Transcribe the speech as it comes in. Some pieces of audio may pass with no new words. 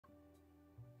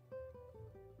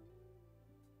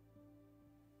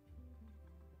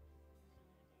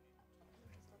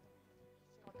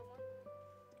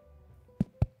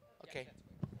Okay.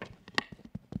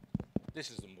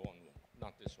 This is the one,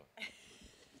 not this one.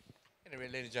 Anyway,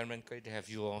 ladies and gentlemen, great to have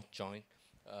you all join.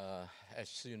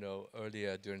 As you know,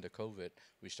 earlier during the COVID,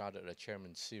 we started a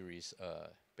chairman series.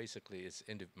 Basically, it's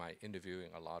my interviewing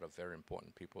a lot of very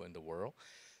important people in the world.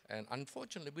 And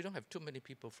unfortunately, we don't have too many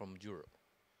people from Europe.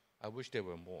 I wish there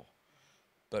were more.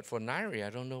 But for Ngaire, I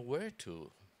don't know where to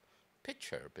pitch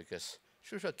her because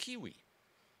she's a Kiwi.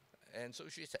 And so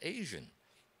she's Asian.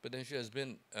 But then she has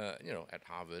been, at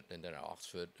Harvard and then at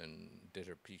Oxford and did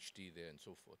her PhD there and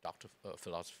so forth, doctor of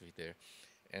philosophy there.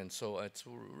 And so it's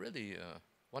really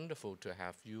wonderful to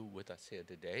have you with us here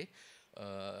today.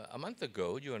 A month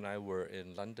ago, you and I were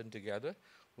in London together.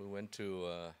 We went to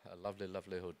a lovely,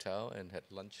 lovely hotel and had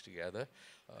lunch together.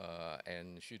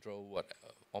 And she drove,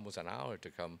 almost an hour to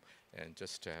come and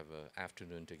just to have an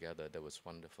afternoon together. That was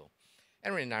wonderful.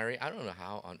 Anyway, Ngaire, I don't know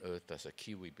how on earth does a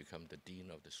Kiwi become the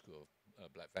dean of the school of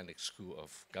Blavatnik School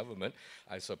of Government.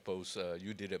 I suppose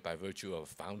you did it by virtue of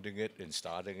founding it and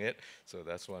starting it, so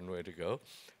that's one way to go.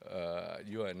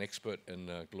 You are an expert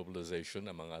in globalization,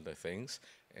 among other things,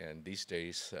 and these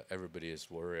days everybody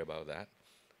is worried about that,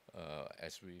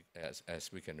 as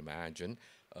we can imagine.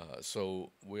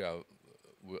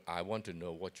 I want to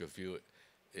know what your view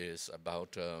is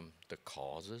about the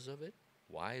causes of it.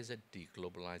 Why is it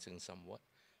deglobalizing somewhat?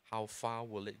 How far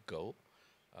will it go?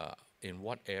 In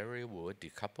what area will it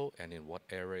decouple, and in what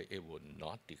area it will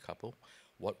not decouple?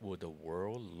 What will the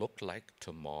world look like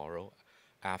tomorrow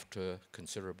after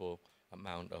considerable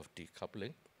amount of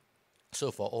decoupling? So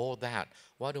for all that,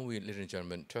 why don't we, ladies and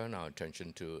gentlemen, turn our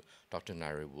attention to Dr.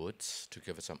 Ngaire Woods to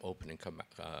give us some opening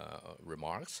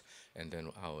remarks, and then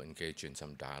I'll engage in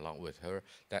some dialogue with her.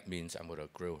 That means I'm going to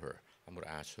grill her. I'm going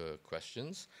to ask her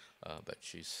questions, but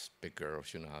she's a big girl,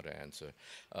 she knows how to answer.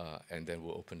 And then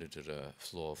we'll open it to the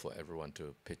floor for everyone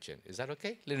to pitch in. Is that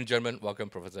okay? Ladies and gentlemen, welcome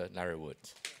Professor Ngaire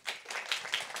Woods.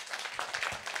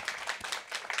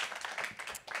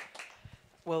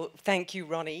 Well, thank you,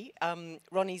 Ronnie.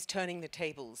 Ronnie's turning the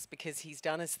tables because he's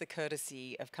done us the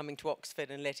courtesy of coming to Oxford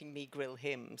and letting me grill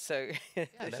him. So yeah,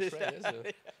 that's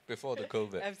right. Before the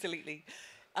COVID. Absolutely.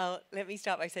 Let me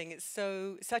start by saying it's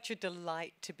such a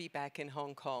delight to be back in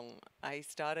Hong Kong. I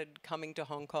started coming to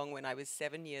Hong Kong when I was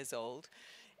 7 years old,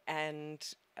 and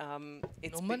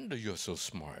it's no wonder you're so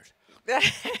smart. Yeah,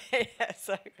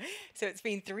 so it's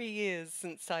been 3 years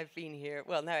since I've been here.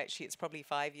 Well, no, actually, it's probably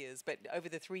 5 years. But over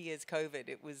the 3 years COVID,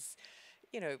 it was,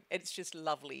 it's just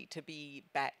lovely to be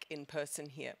back in person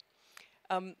here.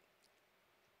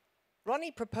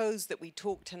 Ronnie proposed that we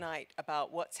talk tonight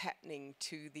about what's happening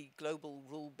to the global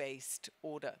rule-based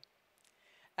order.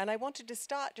 And I wanted to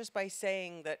start just by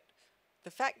saying that the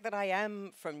fact that I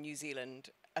am from New Zealand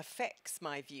affects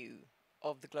my view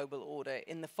of the global order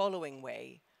in the following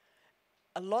way.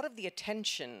 A lot of the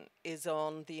attention is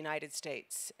on the United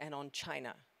States and on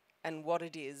China and what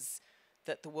it is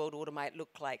that the world order might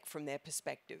look like from their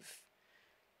perspective.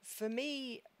 For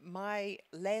me, my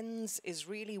lens is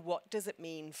really what does it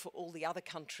mean for all the other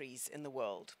countries in the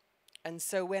world. And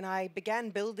so when I began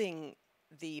building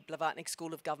the Blavatnik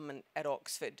School of Government at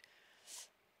Oxford,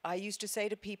 I used to say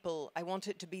to people, I want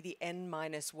it to be the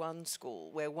N-1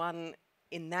 school, where one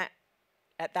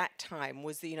at that time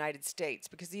was the United States,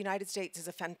 because the United States is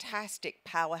a fantastic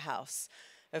powerhouse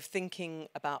of thinking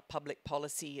about public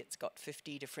policy. It's got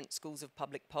 50 different schools of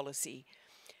public policy.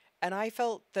 And I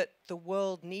felt that the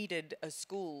world needed a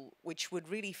school which would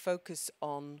really focus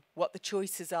on what the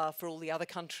choices are for all the other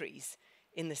countries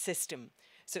in the system.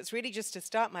 So it's really just to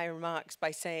start my remarks by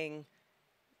saying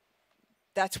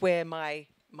that's where my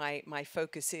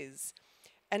focus is.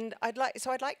 And I'd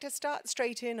like to start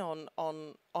straight in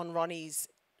on Ronnie's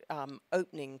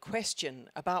opening question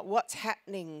about what's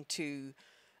happening to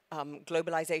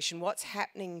globalization, what's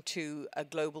happening to a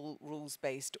global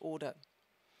rules-based order.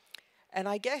 And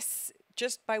I guess,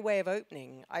 just by way of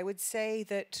opening, I would say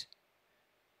that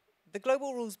the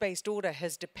global rules-based order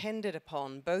has depended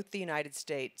upon both the United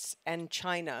States and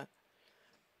China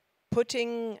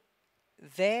putting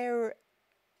their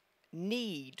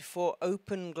need for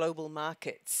open global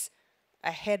markets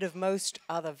ahead of most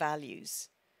other values.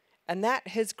 And that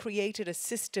has created a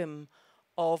system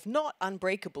of not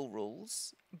unbreakable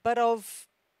rules, but of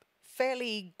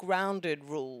fairly grounded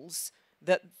rules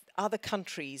that other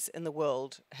countries in the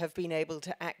world have been able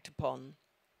to act upon.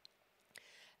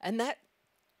 And that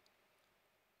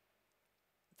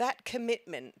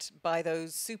commitment by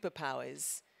those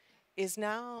superpowers is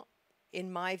now,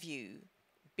 in my view,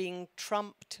 being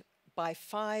trumped by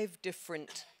 5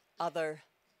 different other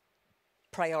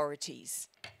priorities.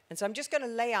 And so I'm just going to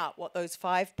lay out what those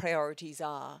 5 priorities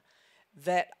are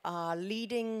that are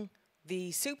leading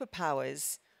the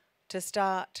superpowers to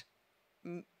start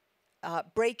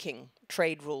breaking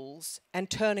trade rules and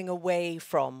turning away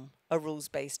from a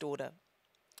rules-based order.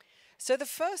 So the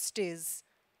first is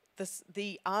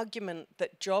the argument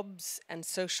that jobs and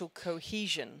social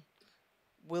cohesion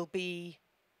will be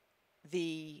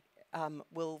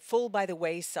will fall by the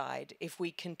wayside if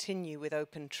we continue with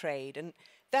open trade. And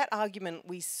that argument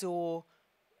we saw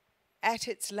at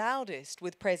its loudest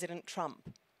with President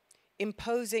Trump,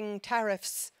 imposing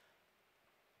tariffs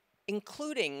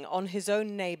including on his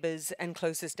own neighbors and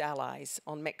closest allies,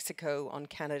 on Mexico, on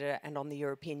Canada, and on the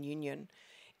European Union,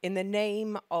 in the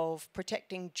name of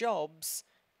protecting jobs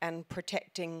and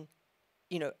protecting,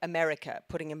 America,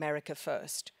 putting America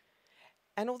first.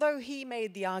 And although he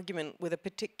made the argument with a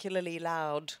particularly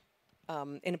loud,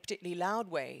 in a particularly loud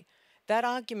way, that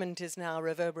argument is now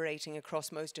reverberating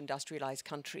across most industrialized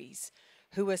countries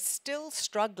who are still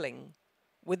struggling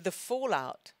with the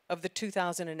fallout of the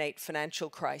 2008 financial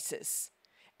crisis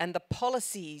and the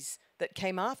policies that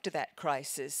came after that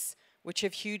crisis, which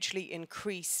have hugely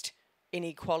increased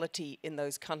inequality in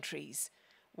those countries,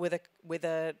 with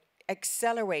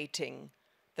accelerating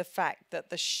the fact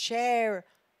that the share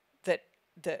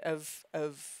of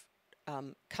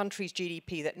countries'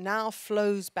 GDP that now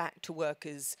flows back to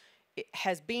workers, it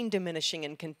has been diminishing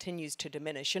and continues to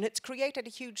diminish, and it's created a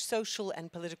huge social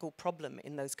and political problem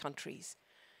in those countries.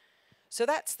 So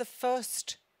that's the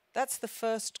first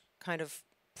kind of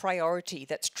priority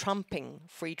that's trumping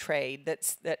free trade,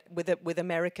 with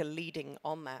America leading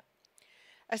on that.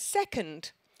 A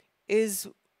second is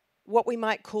what we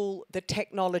might call the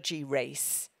technology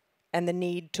race and the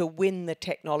need to win the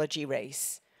technology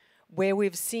race, where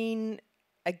we've seen,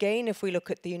 again, if we look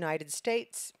at the United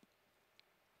States,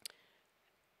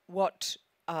 what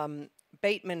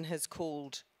Bateman has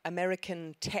called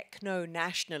American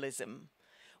techno-nationalism,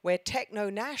 where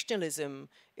techno-nationalism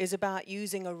is about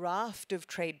using a raft of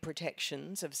trade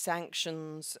protections, of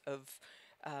sanctions, of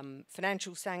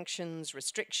financial sanctions,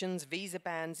 restrictions, visa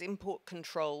bans, import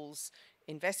controls,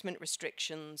 investment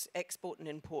restrictions, export and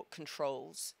import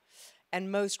controls,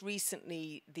 and most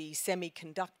recently the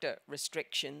semiconductor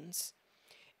restrictions,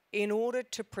 in order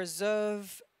to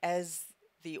preserve, as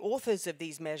the authors of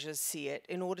these measures see it,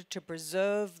 in order to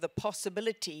preserve the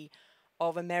possibility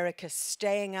of America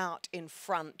staying out in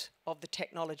front of the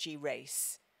technology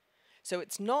race. So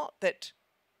it's not that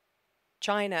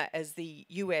China, as the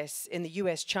US, in the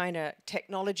US-China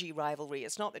technology rivalry,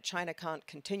 it's not that China can't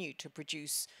continue to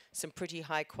produce some pretty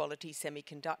high quality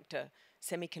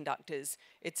semiconductors.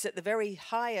 It's at the very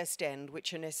highest end,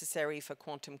 which are necessary for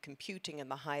quantum computing, and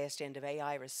the highest end of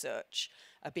AI research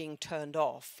are being turned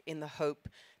off in the hope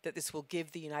that this will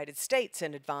give the United States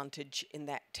an advantage in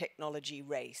that technology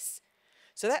race.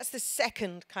 So that's the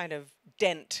second kind of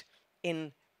dent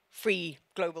in free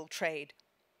global trade.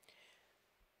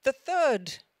 The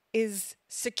third is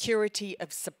security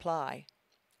of supply.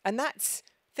 And that's,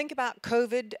 think about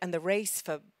COVID and the race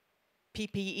for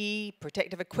PPE,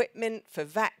 protective equipment, for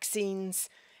vaccines,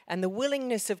 and the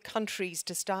willingness of countries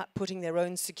to start putting their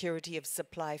own security of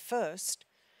supply first.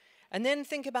 And then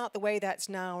think about the way that's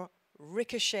now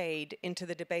ricocheted into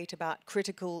the debate about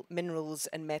critical minerals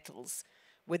and metals,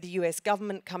 with the US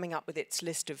government coming up with its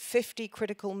list of 50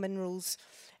 critical minerals,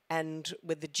 and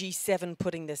with the G7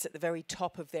 putting this at the very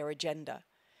top of their agenda.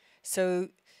 So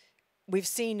we've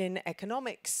seen in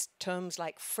economics terms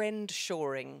like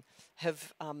friend-shoring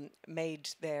have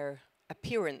made their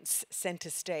appearance center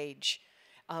stage.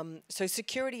 So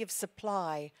security of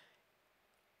supply,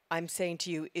 I'm saying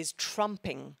to you, is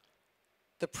trumping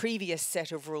the previous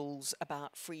set of rules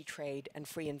about free trade and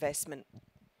free investment.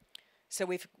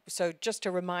 So just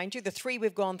to remind you, the three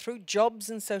we've gone through: jobs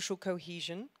and social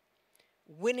cohesion,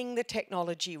 winning the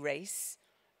technology race,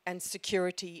 and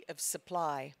security of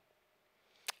supply.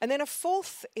 And then a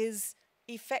fourth is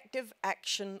effective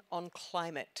action on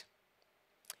climate.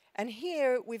 And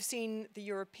here we've seen the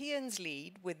Europeans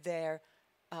lead with their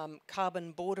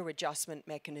carbon border adjustment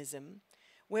mechanism,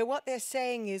 where what they're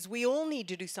saying is we all need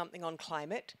to do something on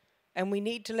climate, and we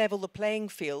need to level the playing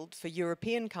field for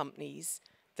European companies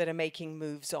that are making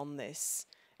moves on this.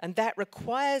 And that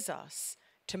requires us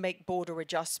to make border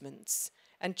adjustments.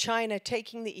 And China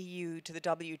taking the EU to the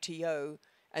WTO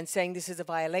and saying this is a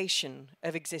violation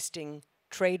of existing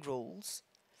trade rules.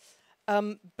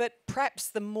 But perhaps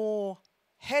the more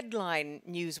headline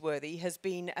newsworthy has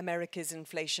been America's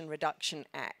Inflation Reduction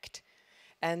Act,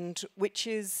 and which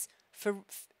is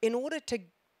in order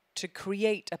to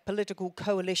create a political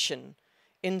coalition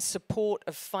in support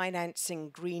of financing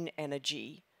green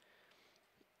energy,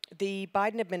 the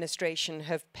Biden administration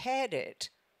have paired it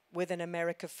with an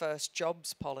America First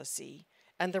jobs policy,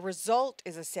 and the result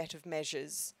is a set of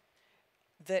measures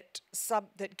that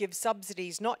give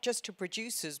subsidies not just to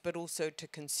producers but also to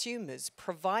consumers,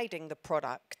 providing the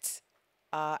products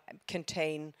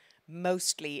contain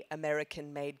mostly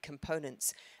American-made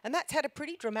components. And that's had a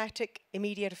pretty dramatic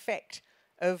immediate effect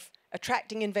of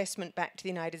attracting investment back to the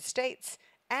United States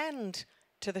and,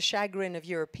 to the chagrin of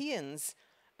Europeans,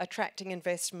 attracting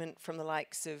investment from the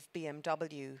likes of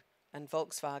BMW and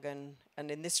Volkswagen, and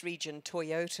in this region,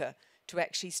 Toyota, to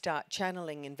actually start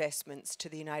channeling investments to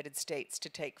the United States to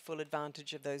take full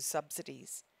advantage of those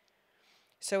subsidies.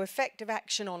 So effective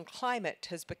action on climate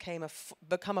has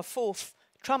become a fourth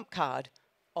trump card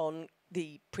on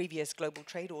the previous global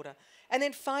trade order. And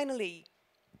then finally,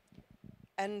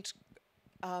 and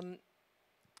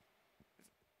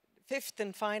fifth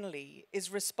and finally,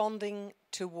 is responding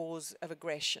to wars of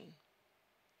aggression.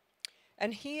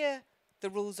 And here, the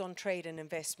rules on trade and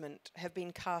investment have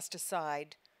been cast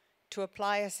aside to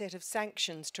apply a set of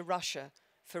sanctions to Russia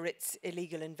for its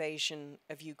illegal invasion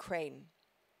of Ukraine.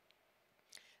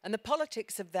 And the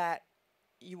politics of that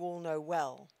you all know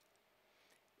well.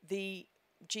 The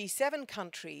G7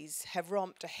 countries have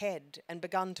romped ahead and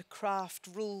begun to craft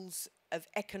rules of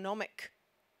economic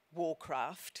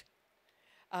warcraft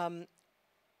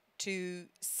to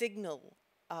signal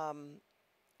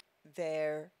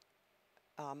their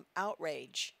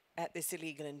outrage at this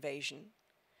illegal invasion,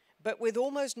 but with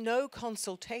almost no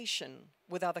consultation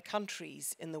with other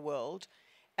countries in the world,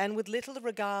 and with little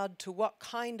regard to what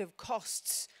kind of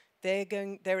costs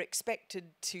they're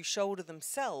expected to shoulder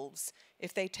themselves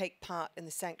if they take part in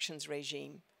the sanctions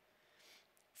regime.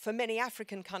 For many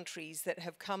African countries that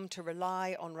have come to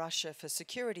rely on Russia for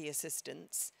security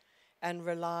assistance and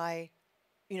rely,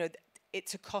 you know,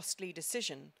 it's a costly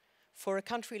decision. For a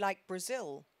country like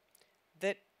Brazil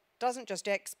that doesn't just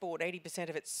export 80%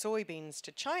 of its soybeans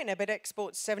to China, but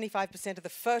exports 75% of the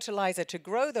fertilizer to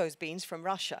grow those beans from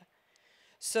Russia.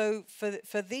 So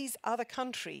for these other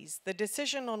countries, the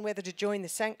decision on whether to join the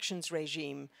sanctions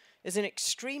regime is an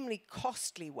extremely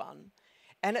costly one.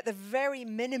 And at the very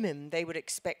minimum, they would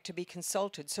expect to be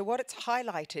consulted. So what it's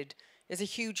highlighted is a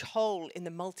huge hole in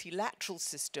the multilateral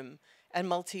system and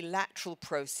multilateral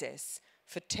process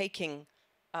for taking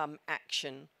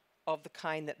action of the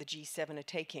kind that the G7 are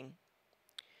taking.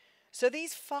 So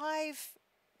these five,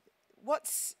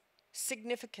 what's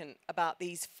significant about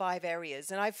these five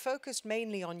areas, and I've focused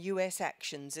mainly on US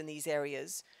actions in these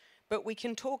areas, but we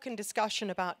can talk in discussion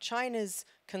about China's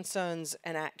concerns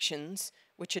and actions,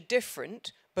 which are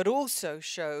different, but also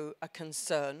show a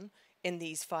concern in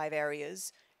these five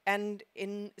areas, and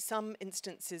in some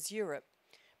instances, Europe.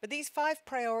 But these five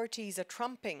priorities are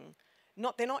trumping,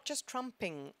 they're not just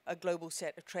trumping a global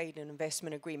set of trade and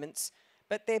investment agreements,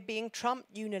 but they're being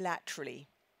trumped unilaterally.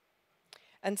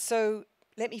 And so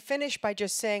let me finish by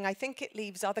just saying I think it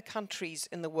leaves other countries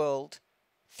in the world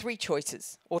three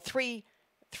choices, or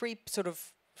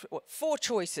four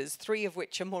choices, three of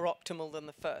which are more optimal than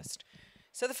the first.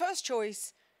 So the first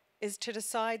choice is to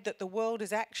decide that the world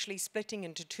is actually splitting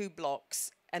into two blocks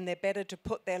and they're better to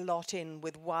put their lot in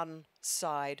with one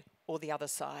side or the other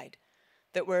side.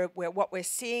 That what we're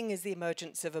seeing is the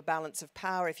emergence of a balance of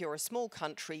power. If you're a small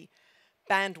country,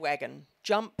 bandwagon,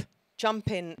 jump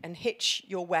in and hitch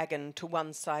your wagon to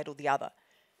one side or the other.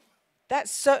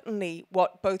 That's certainly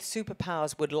what both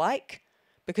superpowers would like,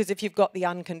 because if you've got the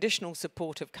unconditional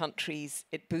support of countries,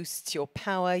 it boosts your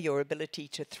power, your ability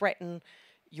to threaten,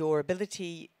 your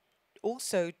ability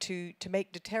also to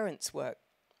make deterrence work.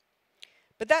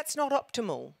 But that's not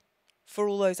optimal for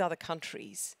all those other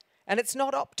countries. And it's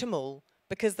not optimal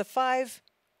because the five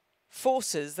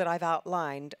forces that I've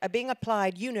outlined are being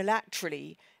applied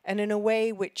unilaterally and in a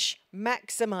way which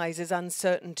maximizes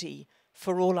uncertainty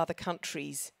for all other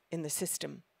countries in the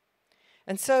system.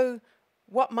 And so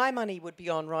what my money would be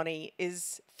on, Ronnie,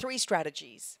 is three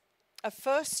strategies. A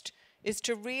first is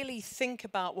to really think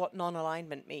about what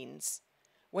non-alignment means.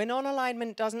 Where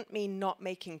non-alignment doesn't mean not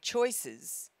making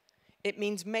choices, it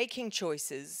means making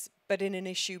choices, but in an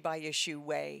issue-by-issue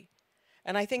way.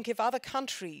 And I think if other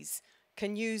countries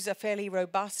can use a fairly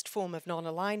robust form of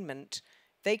non-alignment,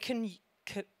 they can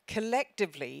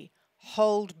collectively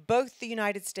hold both the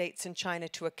United States and China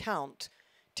to account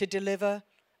to deliver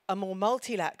a more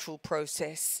multilateral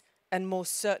process and more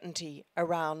certainty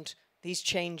around these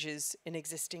changes in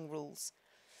existing rules.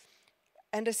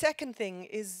 And a second thing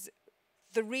is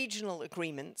the regional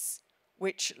agreements,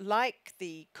 which, like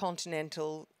the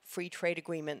continental free trade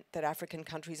agreement that African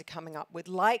countries are coming up with,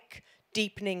 like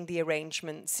deepening the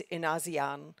arrangements in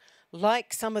ASEAN,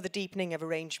 like some of the deepening of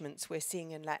arrangements we're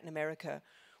seeing in Latin America,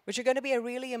 which are going to be a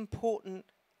really important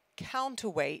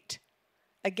counterweight,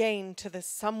 again, to the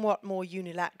somewhat more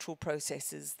unilateral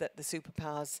processes that the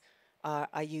superpowers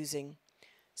are using.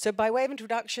 So by way of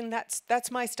introduction,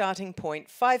 that's my starting point.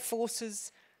 5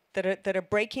 forces that are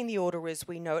breaking the order as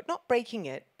we know it, not breaking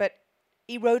it, but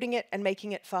eroding it and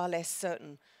making it far less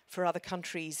certain for other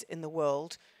countries in the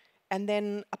world. And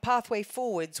then a pathway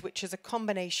forwards, which is a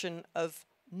combination of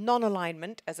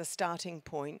non-alignment as a starting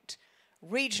point,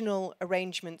 regional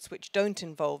arrangements which don't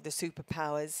involve the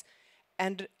superpowers,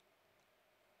 and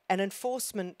an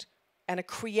enforcement and a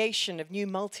creation of new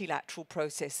multilateral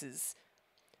processes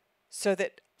so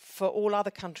that for all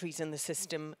other countries in the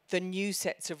system, the new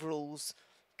sets of rules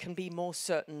can be more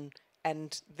certain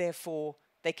and therefore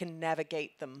they can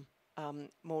navigate them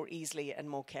more easily and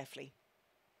more carefully.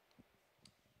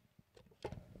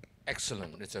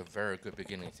 Excellent. It's a very good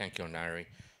beginning. Thank you, Ngaire.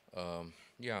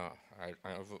 Yeah,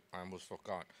 I almost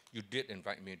forgot. You did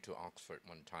invite me to Oxford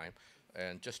one time.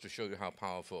 And just to show you how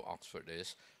powerful Oxford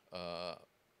is,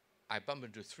 I bumped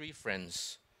into 3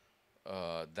 friends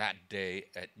that day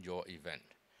at your event.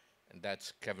 And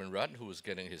that's Kevin Rudd, who was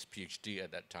getting his PhD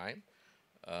at that time,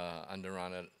 under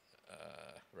Rana,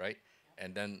 right?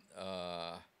 And then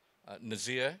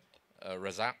Nazir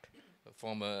Razak,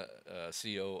 former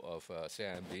CEO of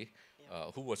CIMB,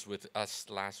 who was with us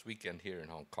last weekend here in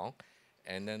Hong Kong.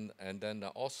 And then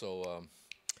also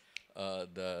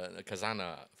the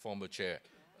Kazana former chair,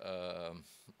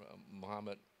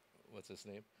 Mohammed, what's his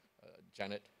name?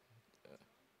 Janet,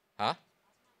 huh?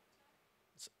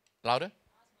 Louder?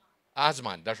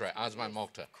 Azman, that's right, Azman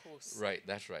Mokhtar. Of course. Right,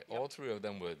 that's right. Yep. All 3 of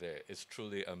them were there. It's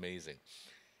truly amazing.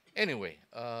 Anyway,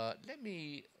 let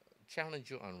me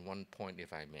challenge you on one point,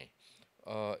 if I may.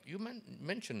 You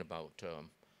mentioned about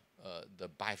the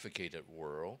bifurcated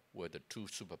world, where the 2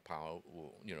 superpowers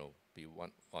will, be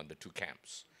one on the 2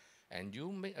 camps, and you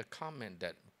made a comment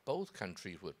that both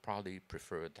countries would probably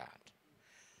prefer that.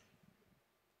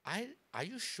 Are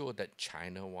you sure that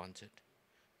China wants it?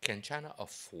 Can China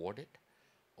afford it?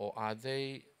 Or are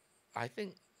they, I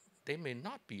think they may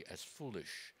not be as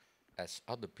foolish as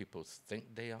other people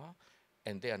think they are,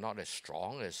 and they are not as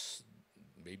strong as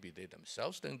maybe they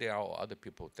themselves think they are or other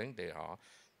people think they are,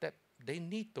 that they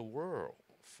need the world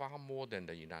far more than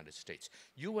the United States.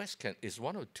 US is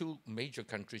one of 2 major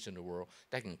countries in the world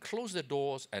that can close their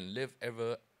doors and live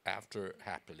ever after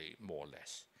happily, more or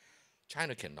less.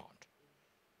 China cannot.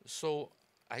 So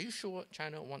are you sure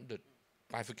China wants the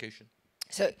bifurcation?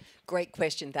 So, great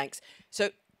question, thanks. So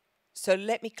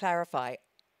let me clarify.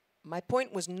 My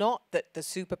point was not that the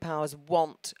superpowers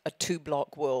want a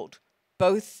 2-block world.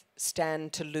 Both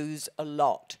stand to lose a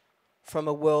lot from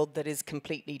a world that is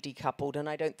completely decoupled, and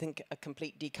I don't think a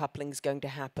complete decoupling is going to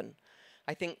happen.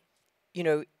 I think,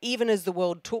 even as the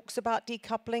world talks about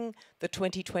decoupling, the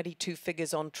 2022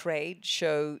 figures on trade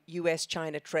show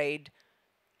US-China trade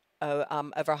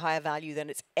of a higher value than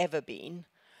it's ever been.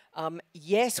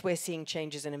 Yes, we're seeing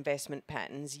changes in investment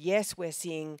patterns. Yes, we're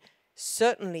seeing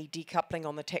certainly decoupling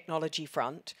on the technology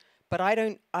front, but I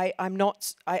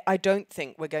don't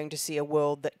think we're going to see a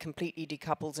world that completely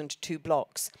decouples into 2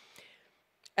 blocks.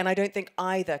 And I don't think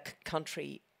either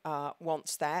country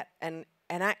wants that and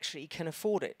actually can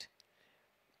afford it.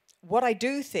 What I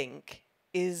do think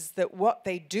is that what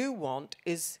they do want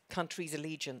is countries'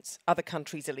 allegiance, other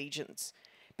countries' allegiance.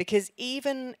 Because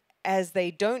even as they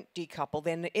don't decouple,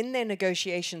 then in their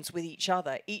negotiations with each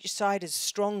other, each side is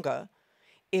stronger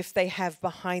if they have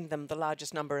behind them the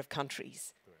largest number of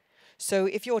countries. Correct. So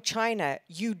if you're China,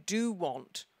 you do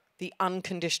want the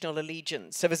unconditional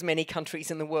allegiance of as many countries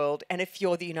in the world. And if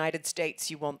you're the United States,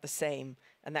 you want the same.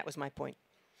 And that was my point.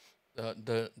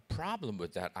 The problem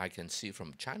with that I can see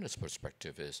from China's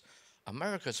perspective is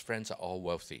America's friends are all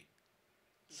wealthy,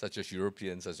 such as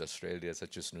Europeans, such as Australia,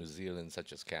 such as New Zealand,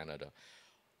 such as Canada.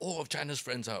 All of China's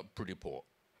friends are pretty poor.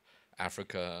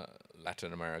 Africa,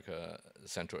 Latin America,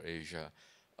 Central Asia.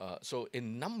 So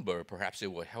in number, perhaps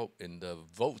it will help in the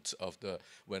votes of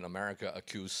when America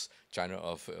accused China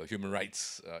of human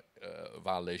rights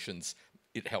violations.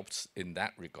 It helps in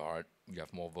that regard. You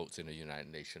have more votes in the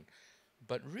United Nations.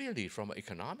 But really, from an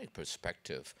economic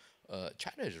perspective,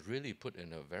 China is really put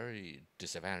in a very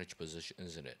disadvantaged position,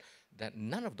 isn't it? That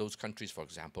none of those countries, for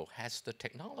example, has the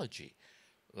technology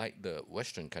like the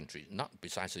Western countries, not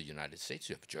besides the United States.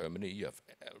 You have Germany, you have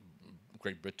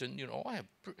Great Britain, all have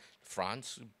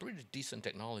France, pretty decent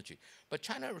technology. But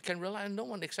China can rely on no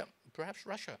one except perhaps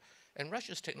Russia. And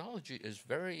Russia's technology is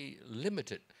very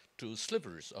limited to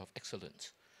slivers of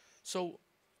excellence. So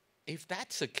if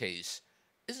that's the case,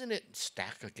 isn't it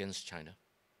stacked against China?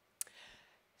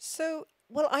 So,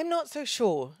 well, I'm not so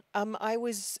sure. I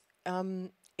was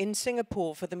in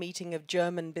Singapore for the meeting of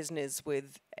German business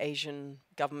with Asian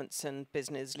governments and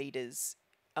business leaders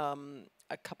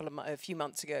a few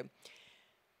months ago.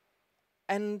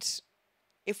 And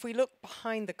if we look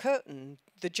behind the curtain,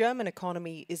 the German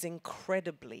economy is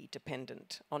incredibly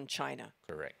dependent on China.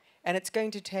 Correct. And it's going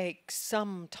to take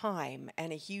some time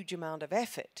and a huge amount of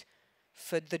effort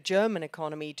for the German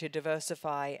economy to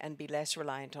diversify and be less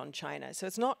reliant on China. So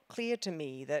it's not clear to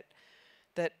me that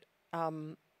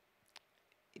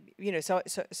you know,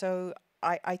 so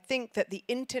I think that the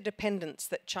interdependence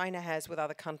that China has with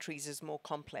other countries is more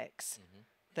complex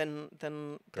than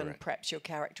perhaps you're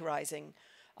characterizing.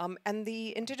 And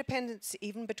the interdependence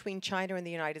even between China and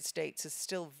the United States is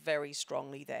still very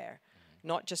strongly there.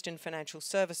 Not just in financial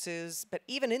services, but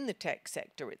even in the tech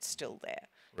sector, it's still there,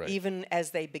 even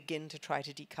as they begin to try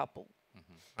to decouple.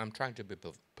 I'm trying to be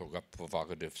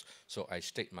provocative, so I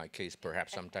state my case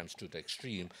perhaps sometimes to the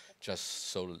extreme, just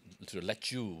so to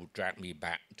let you drag me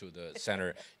back to the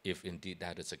center if indeed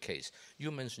that is the case.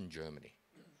 You mentioned Germany.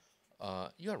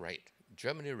 You're right.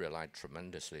 Germany relied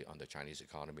tremendously on the Chinese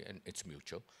economy, and it's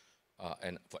mutual.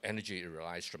 And for energy, it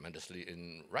relies tremendously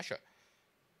in Russia.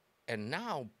 And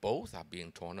now both are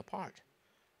being torn apart.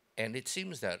 And it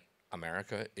seems that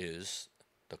America is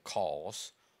the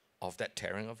cause of that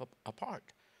tearing apart.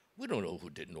 We don't know who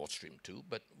did Nord Stream 2,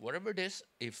 but whatever it is,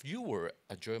 if you were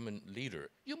a German leader,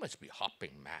 you must be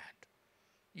hopping mad.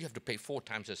 You have to pay 4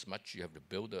 times as much. You have to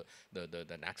build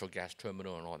the natural gas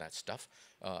terminal and all that stuff.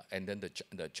 And then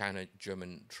the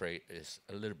China-German trade is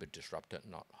a little bit disrupted,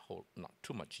 not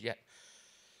too much yet.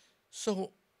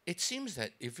 So it seems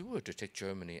that if you were to take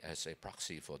Germany as a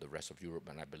proxy for the rest of Europe,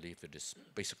 and I believe it is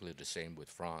basically the same with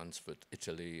France, with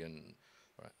Italy, and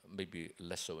maybe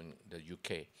less so in the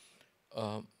UK,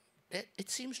 it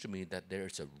seems to me that there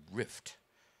is a rift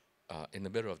in the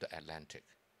middle of the Atlantic.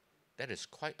 That is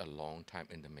quite a long time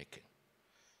in the making.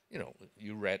 You know,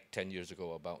 you read 10 years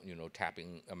ago about, you know,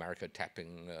 America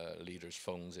tapping leaders'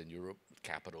 phones in Europe,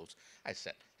 capitals. I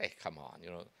said, hey, come on,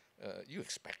 you know, you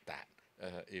expect that.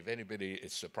 If anybody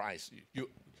is surprised,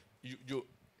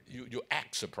 you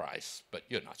act surprised, but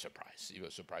you're not surprised. You're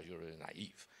surprised, you're really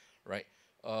naive, right?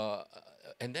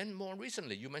 And then more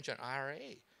recently, you mentioned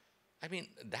IRA. I mean,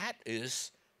 that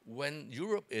is when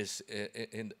Europe is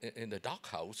in the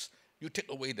doghouse, you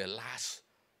take away the last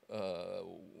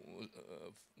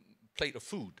plate of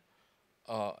food.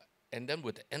 And then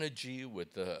with the energy,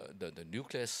 with the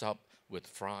nuclear sub, with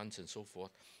France and so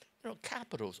forth, you know,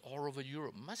 capitals all over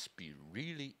Europe must be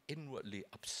really inwardly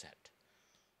upset.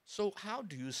 So how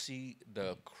do you see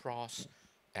the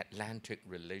cross-Atlantic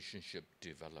relationship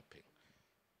developing?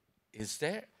 Is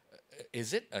it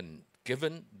a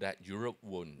given that Europe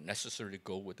will necessarily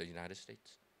go with the United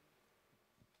States?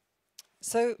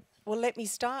 So, well, let me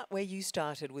start where you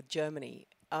started with Germany.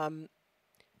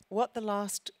 What the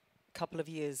last couple of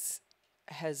years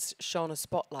has shone a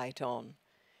spotlight on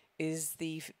is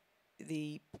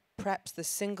perhaps the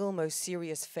single most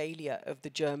serious failure of the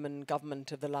German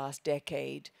government of the last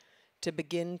decade to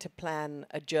begin to plan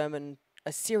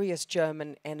a serious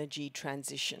German energy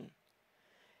transition.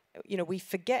 You know, we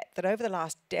forget that over the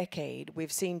last decade,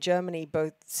 we've seen Germany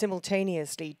both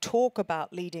simultaneously talk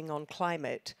about leading on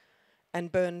climate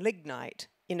and burn lignite.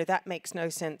 You know, that makes no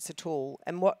sense at all.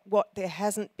 And what there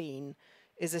hasn't been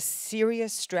is a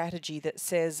serious strategy that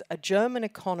says a German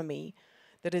economy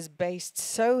that is based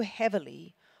so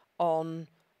heavily on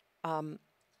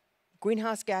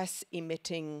greenhouse gas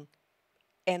emitting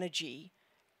energy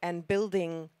and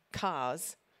building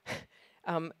cars,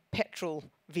 petrol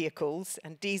vehicles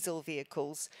and diesel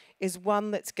vehicles, is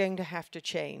one that's going to have to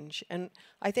change. And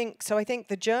I think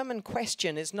the German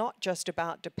question is not just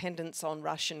about dependence on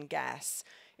Russian gas.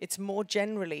 It's more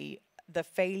generally the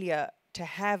failure to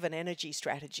have an energy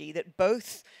strategy that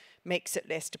both makes it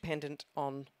less dependent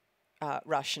on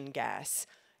Russian gas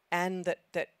and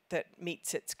that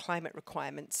meets its climate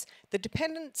requirements. The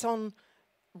dependence on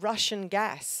Russian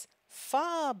gas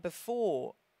far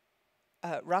before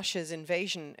Russia's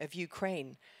invasion of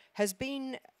Ukraine has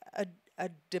been a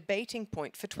debating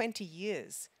point for 20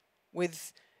 years,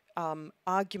 with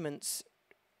arguments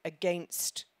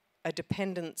against a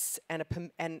dependence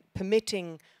and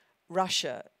permitting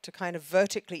Russia to kind of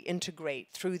vertically integrate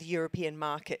through the European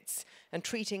markets and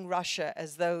treating Russia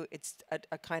as though it's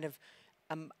a kind of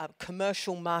a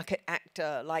commercial market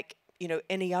actor like, you know,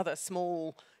 any other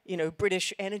small, you know,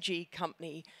 British energy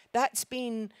company. That's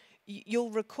been,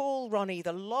 you'll recall, Ronnie,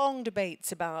 the long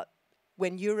debates about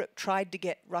when Europe tried to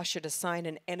get Russia to sign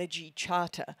an energy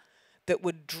charter that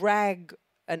would drag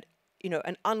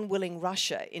an unwilling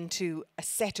Russia into a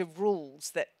set of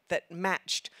rules that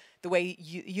matched the way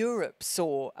Europe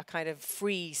saw a kind of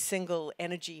free single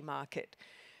energy market.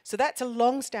 So that's a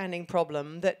long-standing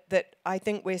problem that I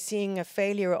think we're seeing a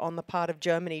failure on the part of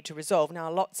Germany to resolve.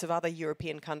 Now, lots of other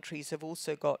European countries have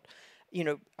also got, you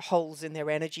know, holes in their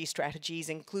energy strategies,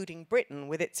 including Britain,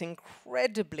 with its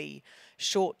incredibly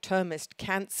short-termist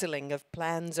cancelling of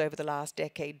plans over the last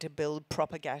decade to build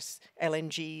proper gas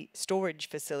LNG storage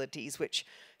facilities, which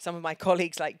some of my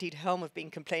colleagues like Dieter Helm have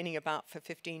been complaining about for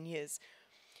 15 years.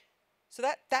 So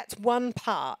that's one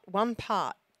part. One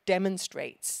part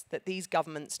demonstrates that these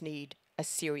governments need a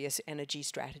serious energy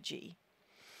strategy.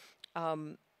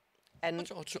 And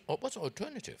what's the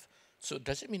alternative? So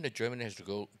does it mean that Germany has to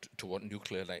go toward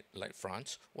nuclear like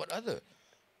France? What other?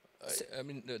 I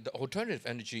mean, the alternative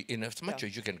energy, in as much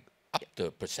as you can up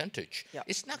the percentage,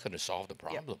 it's not going to solve the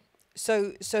problem.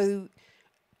 So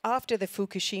after the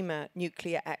Fukushima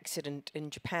nuclear accident in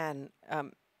Japan,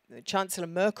 Chancellor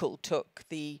Merkel took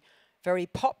the very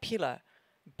popular,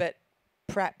 but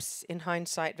perhaps in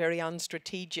hindsight very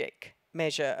unstrategic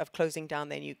measure of closing down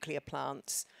their nuclear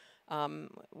plants,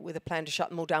 with a plan to shut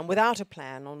them all down without a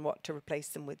plan on what to replace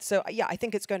them with. So yeah, I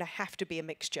think it's going to have to be a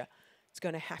mixture. It's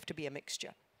going to have to be a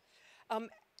mixture.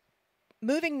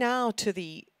 Moving now to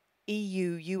the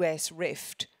EU-US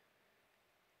rift.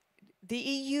 The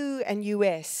EU and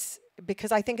US,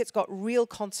 because I think it's got real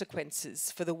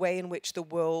consequences for the way in which the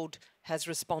world has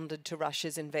responded to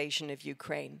Russia's invasion of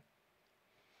Ukraine.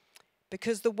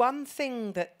 Because the one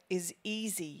thing that is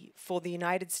easy for the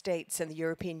United States and the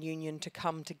European Union to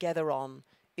come together on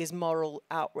is moral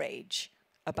outrage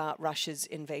about Russia's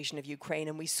invasion of Ukraine.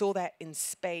 And we saw that in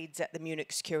spades at the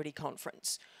Munich Security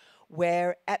Conference,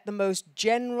 where at the most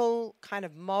general kind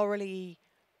of morally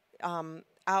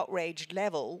outraged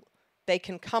level, they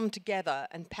can come together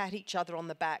and pat each other on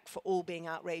the back for all being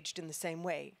outraged in the same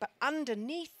way. But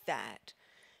underneath that,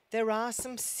 there are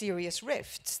some serious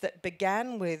rifts that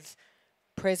began with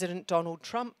President Donald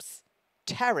Trump's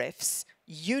tariffs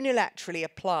unilaterally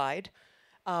applied,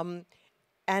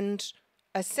 and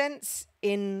a sense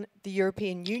in the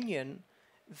European Union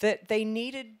that they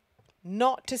needed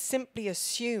not to simply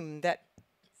assume that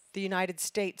the United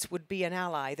States would be an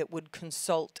ally that would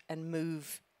consult and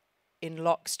move in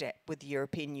lockstep with the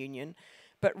European Union,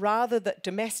 but rather that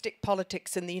domestic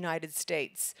politics in the United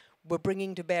States were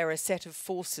bringing to bear a set of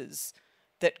forces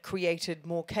that created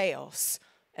more chaos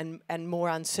and more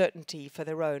uncertainty for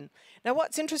their own. Now,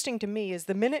 what's interesting to me is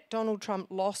the minute Donald Trump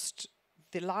lost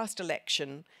the last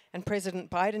election and President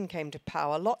Biden came to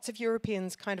power, lots of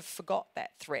Europeans kind of forgot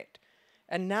that threat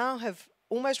and now have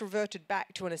almost reverted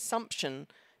back to an assumption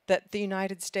that the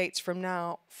United States from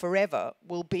now forever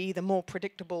will be the more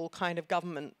predictable kind of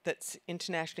government that's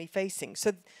internationally facing.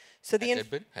 So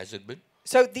Has it been?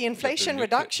 So the Inflation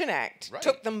Reduction Act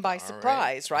took them by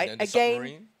surprise, right?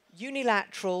 Again,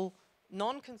 unilateral,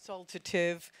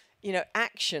 non-consultative,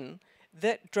 action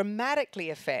that dramatically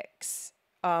affects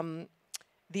the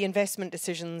investment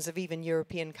decisions of even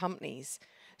European companies.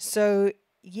 So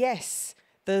yes,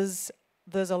 there's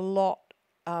a lot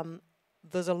of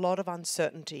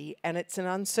uncertainty, and it's an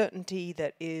uncertainty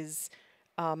that is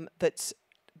that's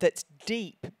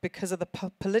deep because of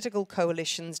the political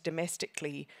coalitions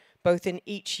domestically, both in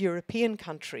each European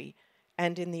country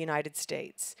and in the United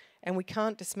States. And we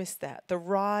can't dismiss that. The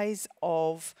rise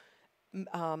of,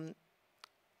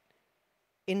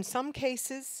 in some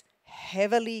cases,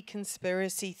 heavily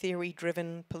conspiracy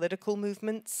theory-driven political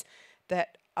movements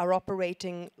that are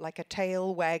operating like a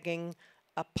tail wagging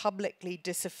a publicly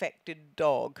disaffected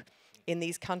dog in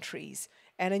these countries.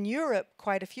 And in Europe,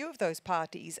 quite a few of those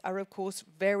parties are, of course,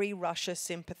 very Russia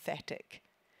sympathetic.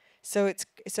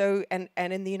 And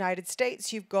in the United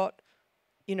States, you've got,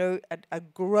 a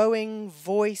growing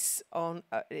voice on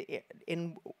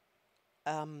in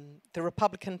the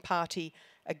Republican Party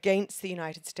against the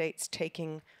United States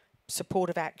taking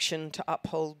supportive action to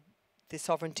uphold the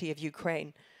sovereignty of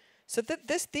Ukraine. So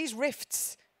these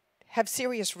rifts have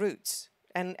serious roots,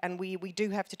 and we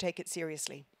do have to take it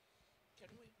seriously.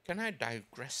 Can I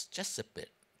digress just a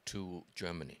bit to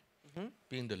Germany,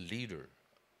 being the leader,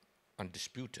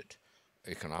 undisputed,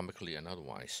 economically and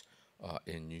otherwise,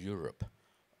 in Europe?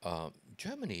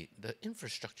 Germany, the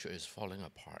infrastructure is falling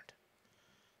apart.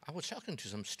 I was talking to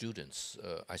some students.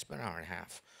 I spent an hour and a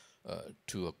half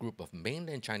to a group of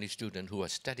mainland Chinese students who are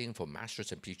studying for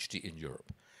master's and PhD in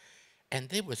Europe. And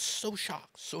they were so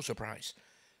shocked, so surprised,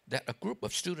 that a group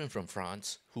of students from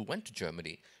France who went to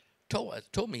Germany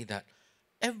told me that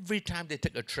every time they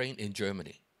take a train in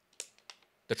Germany,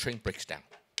 the train breaks down.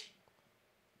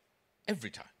 Every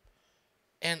time.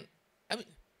 And I mean,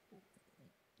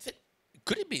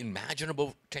 could it be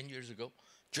imaginable 10 years ago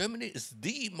Germany is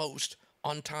the most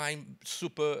on-time,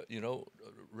 super,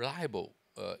 reliable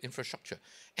infrastructure.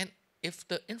 And if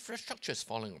the infrastructure is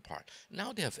falling apart,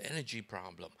 now they have energy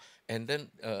problem, and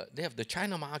then they have the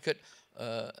China market.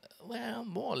 Well,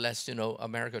 more or less,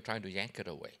 America trying to yank it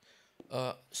away.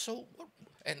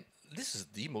 And this is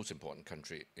the most important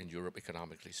country in Europe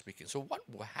economically speaking. So what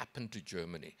will happen to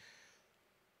Germany?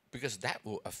 Because that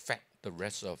will affect the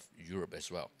rest of Europe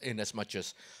as well, in as much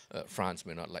as France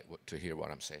may not like to hear what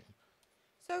I'm saying.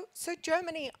 So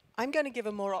Germany, I'm going to give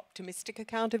a more optimistic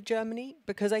account of Germany,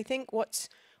 because I think what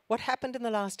happened in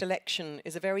the last election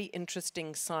is a very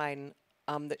interesting sign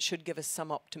that should give us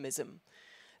some optimism.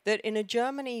 That in a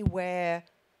Germany where,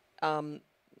 kind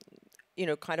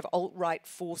of alt-right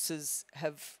forces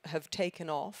have taken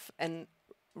off, and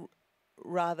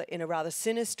in a rather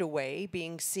sinister way,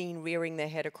 being seen rearing their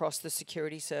head across the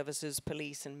security services,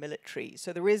 police and military.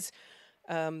 So there is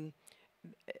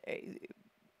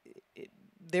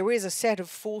a set of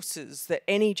forces that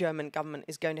any German government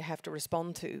is going to have to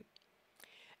respond to.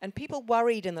 And people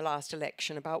worried in the last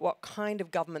election about what kind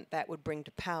of government that would bring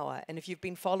to power. And if you've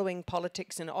been following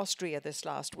politics in Austria this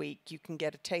last week, you can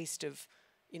get a taste of,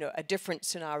 a different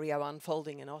scenario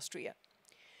unfolding in Austria.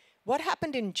 What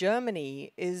happened in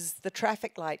Germany is the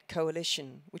traffic light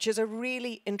coalition, which is a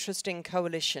really interesting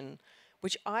coalition,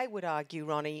 which I would argue,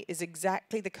 Ronnie, is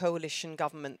exactly the coalition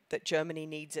government that Germany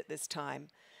needs at this time.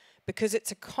 Because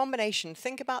it's a combination.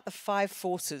 Think about the 5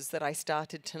 forces that I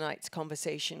started tonight's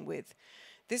conversation with.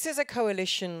 This is a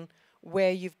coalition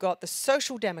where you've got the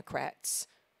Social Democrats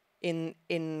in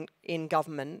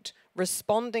government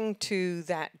responding to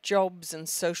that jobs and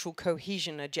social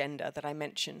cohesion agenda that I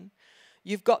mentioned.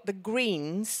 You've got the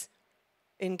Greens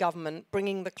in government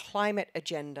bringing the climate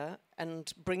agenda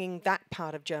and bringing that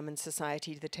part of German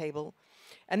society to the table.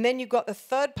 And then you've got the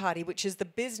third party, which is the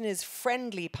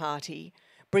business-friendly party,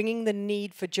 bringing the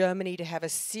need for Germany to have a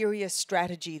serious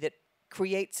strategy that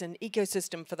creates an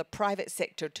ecosystem for the private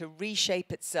sector to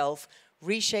reshape itself,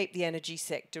 reshape the energy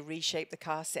sector, reshape the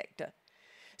car sector.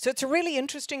 So it's a really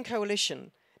interesting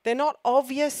coalition. They're not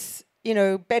obvious,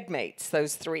 bedmates,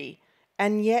 those 3,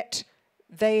 and yet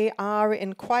they are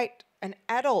in quite an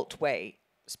adult way,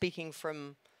 speaking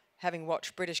from having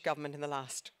watched British government in the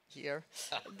last year.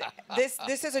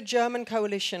 This is a German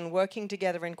coalition working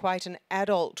together in quite an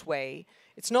adult way.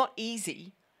 It's not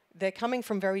easy. They're coming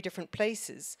from very different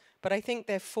places, but I think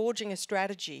they're forging a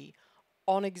strategy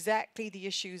on exactly the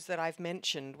issues that I've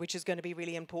mentioned, which is going to be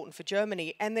really important for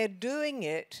Germany. And they're doing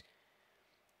it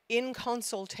in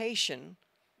consultation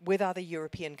with other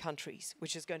European countries,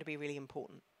 which is going to be really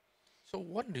important. So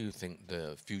what do you think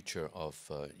the future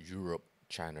of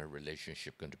Europe-China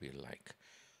relationship going to be like?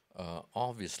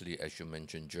 Obviously, as you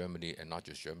mentioned, Germany, and not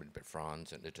just Germany, but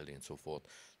France and Italy and so forth,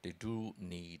 they do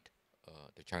need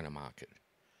the China market.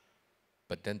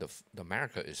 But then the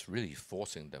America is really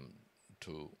forcing them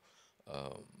to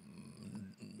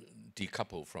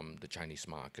decouple from the Chinese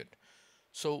market.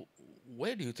 So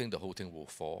where do you think the whole thing will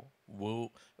fall?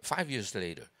 5 years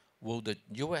later, will the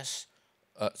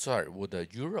will the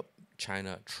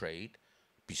Europe-China trade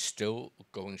be still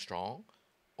going strong,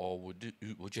 or would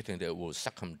you think that it will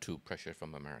succumb to pressure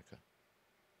from America?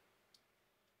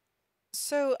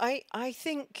 So I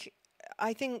think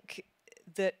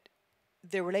that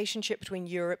the relationship between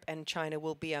Europe and China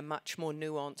will be a much more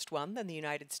nuanced one than the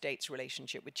United States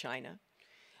relationship with China.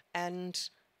 And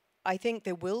I think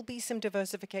there will be some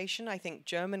diversification. I think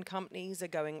German companies are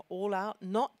going all out,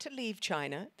 not to leave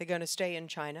China, they're going to stay in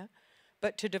China,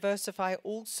 but to diversify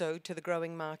also to the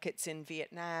growing markets in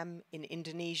Vietnam, in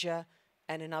Indonesia,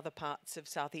 and in other parts of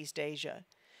Southeast Asia.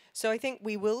 So I think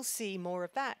we will see more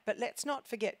of that. But let's not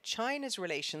forget China's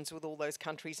relations with all those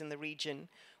countries in the region,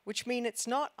 which mean it's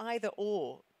not either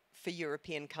or for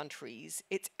European countries,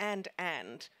 it's and.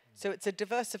 So it's a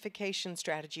diversification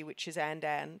strategy, which is and.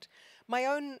 My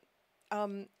own,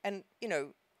 and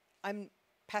I'm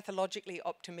pathologically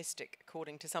optimistic,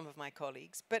 according to some of my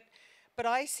colleagues, but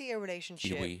I see a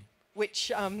relationship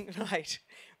which, look,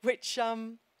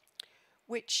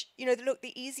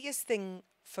 the easiest thing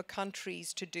for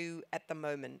countries to do at the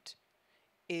moment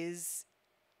is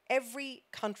every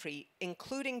country,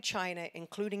 including China,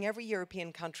 including every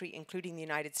European country, including the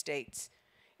United States,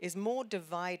 is more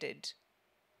divided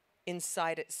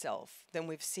inside itself than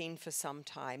we've seen for some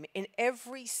time. In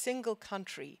every single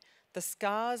country, the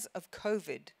scars of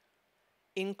COVID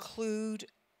include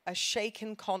a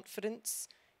shaken confidence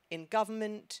in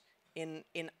government, in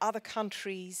other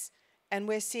countries, and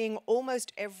we're seeing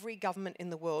almost every government in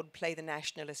the world play the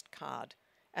nationalist card.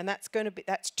 And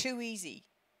that's too easy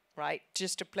right?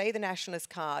 Just to play the nationalist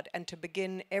card and to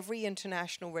begin every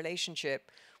international relationship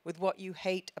with what you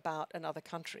hate about another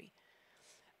country.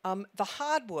 The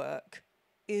hard work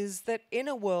is that in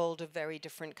a world of very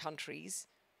different countries,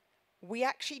 we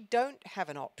actually don't have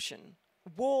an option.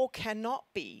 War cannot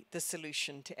be the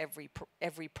solution to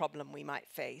every problem we might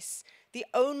face. The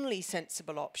only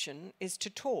sensible option is to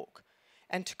talk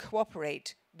and to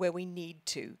cooperate where we need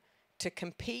to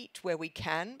compete where we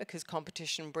can, because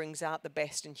competition brings out the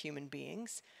best in human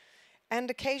beings, and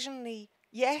occasionally,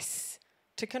 yes,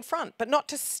 to confront, but not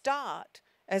to start,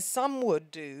 as some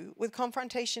would do, with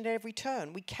confrontation at every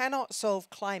turn. We cannot solve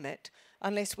climate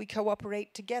unless we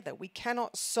cooperate together. We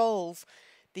cannot solve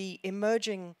the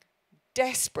emerging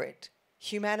desperate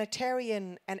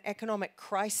humanitarian and economic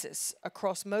crisis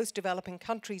across most developing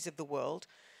countries of the world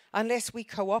unless we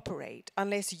cooperate,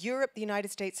 unless Europe, the United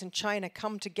States, and China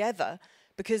come together,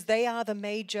 because they are the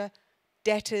major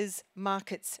debtors,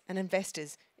 markets, and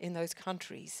investors in those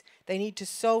countries. They need to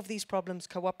solve these problems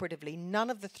cooperatively. None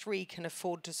of the three can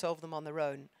afford to solve them on their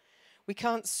own. We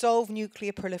can't solve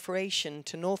nuclear proliferation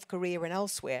to North Korea and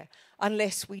elsewhere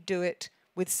unless we do it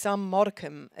with some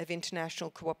modicum of international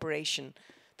cooperation.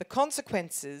 The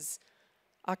consequences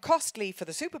are costly for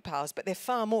the superpowers, but they're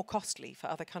far more costly for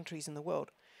other countries in the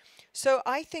world. So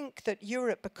I think that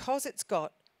Europe, because it's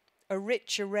got a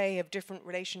rich array of different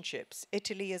relationships,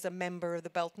 Italy is a member of the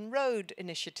Belt and Road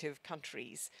Initiative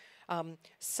countries.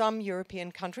 Some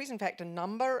European countries, in fact, a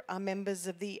number, are members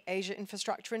of the Asia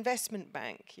Infrastructure Investment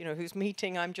Bank, whose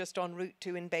meeting I'm just en route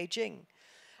to in Beijing.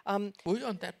 Were you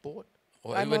on that board?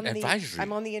 Or I'm even advisory?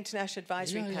 I'm on the International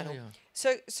Advisory Panel.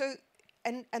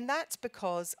 And that's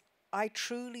because I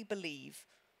truly believe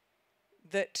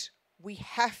that we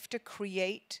have to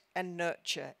create and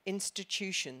nurture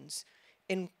institutions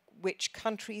in which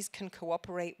countries can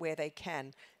cooperate where they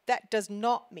can. That does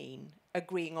not mean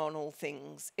agreeing on all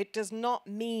things. It does not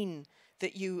mean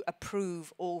that you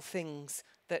approve all things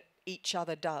that each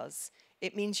other does.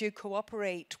 It means you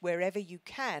cooperate wherever you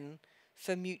can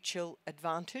for mutual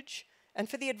advantage and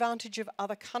for the advantage of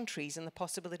other countries and the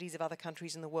possibilities of other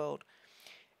countries in the world.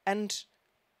 And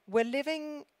we're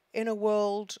living in a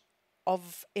world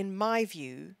of, in my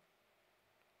view,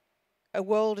 a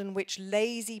world in which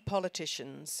lazy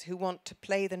politicians who want to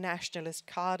play the nationalist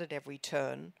card at every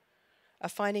turn are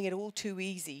finding it all too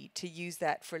easy to use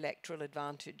that for electoral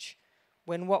advantage,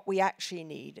 when what we actually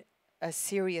need are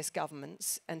serious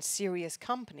governments and serious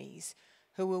companies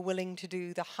who are willing to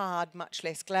do the hard, much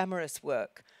less glamorous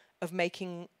work of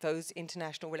making those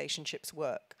international relationships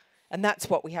work. And that's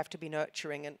what we have to be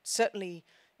nurturing. And certainly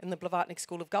in the Blavatnik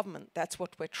School of Government, that's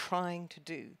what we're trying to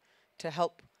do, to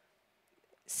help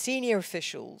senior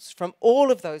officials from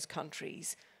all of those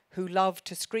countries who love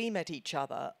to scream at each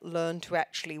other learn to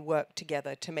actually work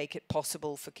together to make it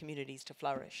possible for communities to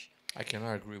flourish. I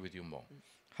cannot agree with you more.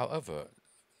 However,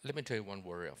 let me tell you one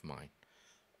worry of mine.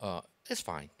 It's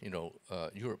fine,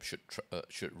 Europe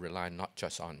should rely not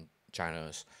just on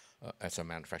China's as a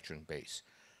manufacturing base,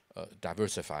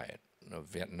 diversify it,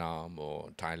 Vietnam or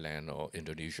Thailand or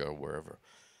Indonesia or wherever.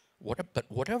 But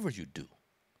whatever you do,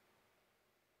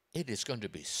 it is going to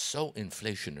be so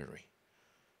inflationary,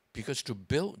 because to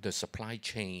build the supply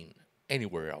chain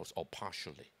anywhere else or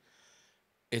partially,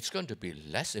 it's going to be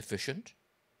less efficient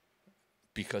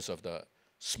because of the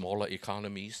smaller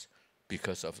economies,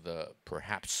 because of the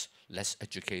perhaps less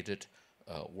educated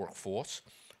workforce,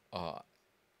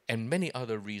 and many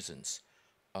other reasons.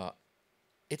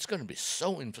 It's going to be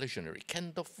so inflationary.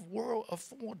 Can the world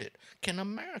afford it? Can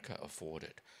America afford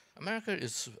it? America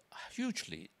is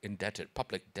hugely indebted,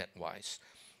 public debt-wise.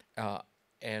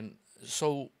 And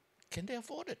so can they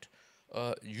afford it?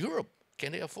 Europe,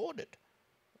 can they afford it?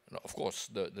 Now, of course,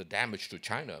 the damage to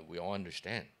China, we all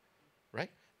understand,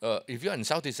 right? If you're in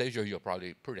Southeast Asia, you're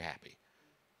probably pretty happy.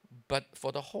 But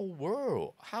for the whole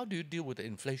world, how do you deal with the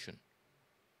inflation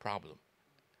problem?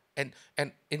 And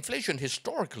inflation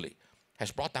historically has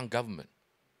brought down government,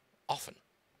 often.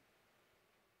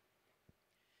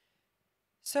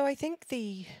 So I think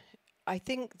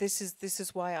this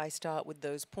is why I start with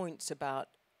those points about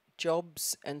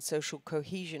jobs and social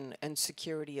cohesion and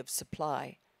security of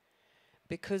supply,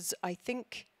 because I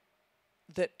think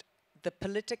that the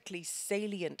politically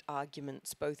salient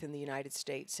arguments, both in the United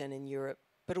States and in Europe,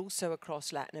 but also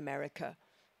across Latin America,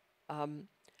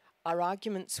 are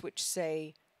arguments which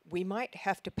say we might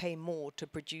have to pay more to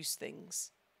produce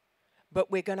things, but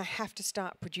we're going to have to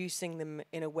start producing them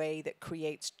in a way that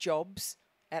creates jobs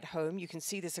at home. You can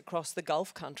see this across the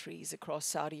Gulf countries, across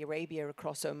Saudi Arabia,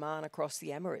 across Oman, across the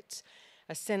Emirates,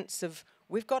 a sense of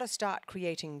we've got to start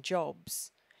creating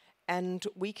jobs. And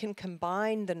we can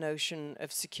combine the notion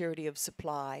of security of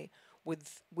supply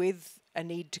with a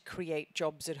need to create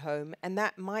jobs at home, and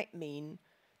that might mean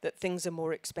that things are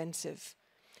more expensive.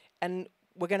 And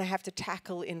we're going to have to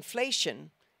tackle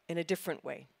inflation in a different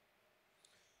way.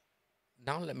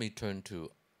 Now let me turn to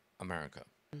America.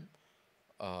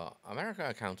 America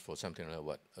accounts for something like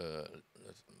what,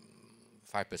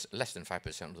 5%, less than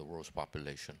 5% of the world's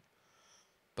population.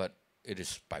 But it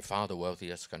is by far the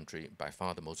wealthiest country, by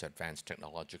far the most advanced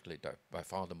technologically, by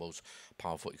far the most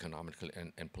powerful economically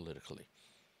and politically.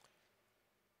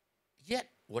 Yet,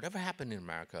 whatever happened in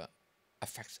America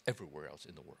affects everywhere else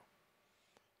in the world.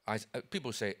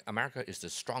 People say America is the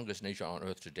strongest nation on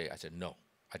earth today. I said, no,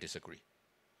 I disagree.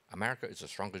 America is the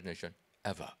strongest nation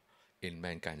ever in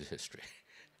mankind's history.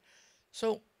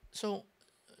 So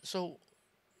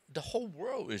the whole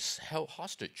world is held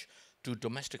hostage to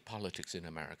domestic politics in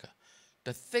America.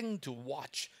 The thing to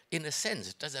watch, in a sense,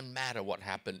 it doesn't matter what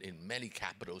happened in many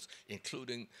capitals,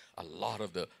 including a lot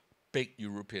of the big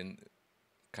European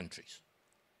countries.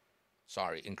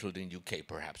 Sorry, including UK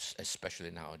perhaps,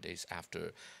 especially nowadays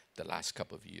after the last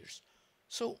couple of years.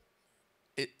 So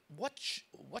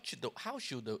how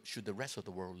should the rest of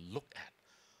the world look at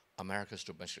America's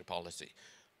domestic policy,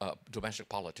 domestic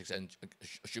politics? And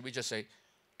should we just say,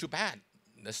 too bad,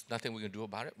 there's nothing we can do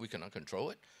about it, we cannot control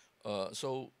it,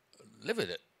 so live with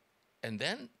it. And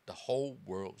then the whole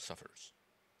world suffers.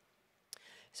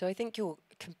 So I think you're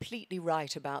completely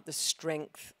right about the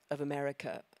strength of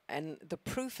America. And the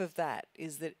proof of that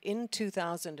is that in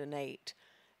 2008,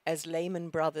 as Lehman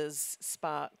Brothers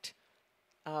sparked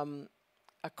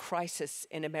a crisis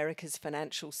in America's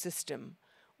financial system,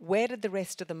 where did the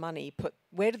rest of the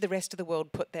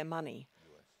world put their money?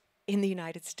 US. In the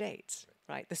United States,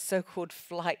 right? The so-called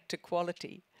flight to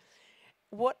quality.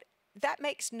 That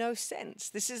makes no sense.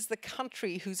 This is the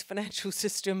country whose financial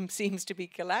system seems to be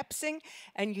collapsing,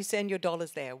 and you send your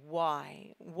dollars there.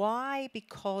 Why? Why?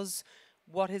 Because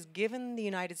what has given the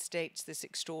United States this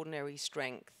extraordinary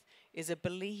strength is a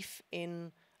belief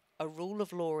in a rule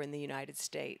of law in the United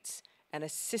States and a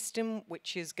system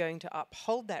which is going to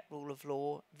uphold that rule of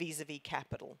law vis-a-vis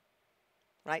capital,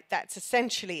 right? That's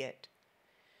essentially it.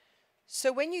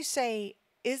 So when you say,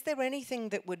 is there anything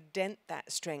that would dent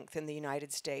that strength in the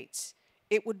United States?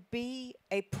 It would be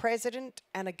a president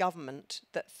and a government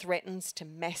that threatens to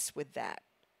mess with that.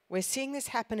 We're seeing this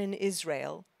happen in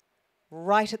Israel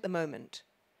right at the moment,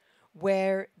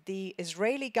 where the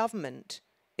Israeli government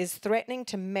is threatening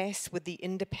to mess with the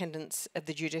independence of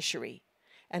the judiciary.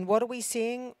 And what are we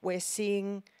seeing? We're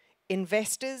seeing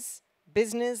investors,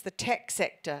 business, the tech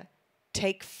sector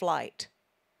take flight.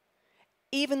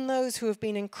 Even those who have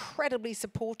been incredibly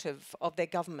supportive of their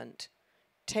government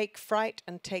take fright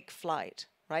and take flight,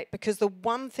 right? Because the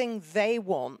one thing they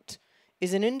want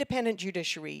is an independent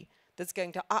judiciary that's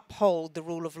going to uphold the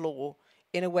rule of law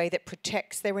in a way that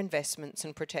protects their investments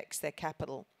and protects their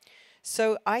capital.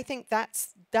 So I think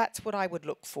that's what I would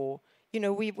look for. You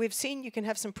know, we've seen you can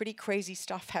have some pretty crazy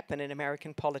stuff happen in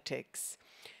American politics.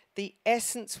 The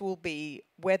essence will be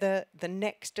whether the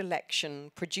next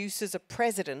election produces a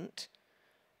president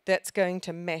that's going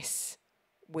to mess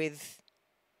with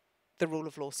the rule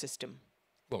of law system.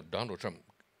 Well, Donald Trump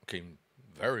came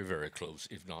very, very close,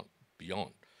 if not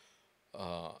beyond.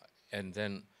 And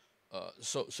then,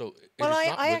 so well,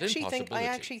 I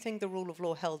actually think the rule of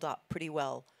law held up pretty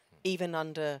well, even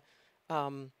under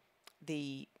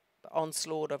the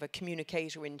onslaught of a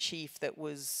communicator-in-chief that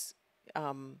was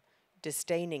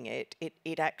disdaining it.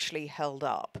 It actually held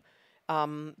up.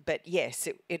 But yes,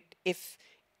 if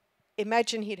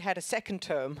imagine he'd had a second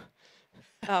term,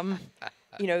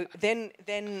 you know,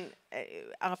 then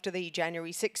after the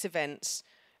January 6 events,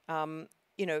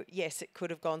 you know, yes, it could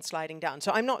have gone sliding down.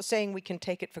 So I'm not saying we can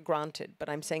take it for granted, but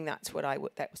I'm saying that's what I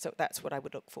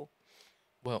would look for.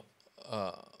 Well,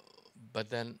 but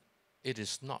then it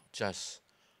is not just.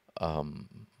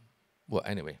 Well,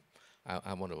 anyway,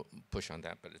 I want to push on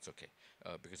that, but it's okay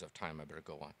because of time. I better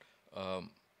go on.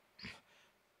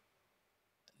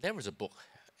 There was a book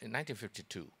in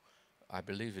 1952. I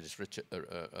believe it is Richard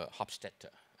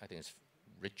Hofstadter. I think it's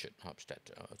Richard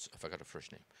Hofstadter. I forgot the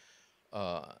first name.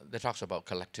 That talks about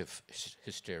collective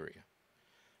hysteria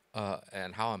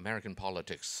and how American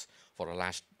politics for the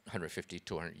last 150,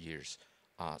 200 years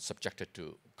are subjected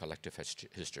to collective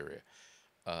hysteria.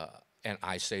 And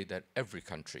I say that every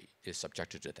country is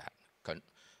subjected to that.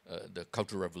 The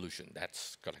Cultural Revolution,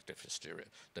 that's collective hysteria.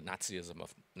 The Nazism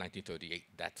of 1938,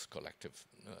 that's collective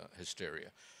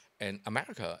hysteria. And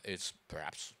America is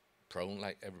perhaps prone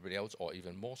like everybody else, or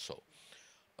even more so.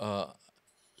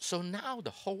 So now the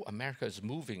whole America is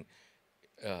moving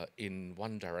in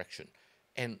one direction,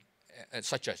 and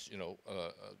such as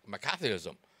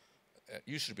McCarthyism.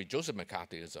 Used to be Joseph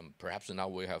McCarthyism. Perhaps now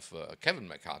we have Kevin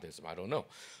McCarthyism. I don't know,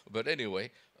 but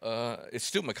anyway, it's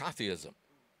still McCarthyism.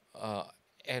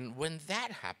 And when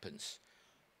that happens,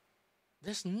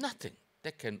 there's nothing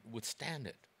that can withstand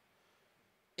it.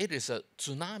 It is a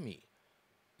tsunami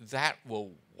that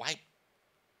will wipe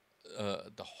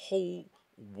the whole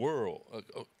world,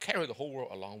 carry the whole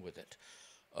world along with it.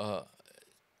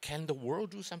 Can the world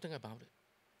do something about it?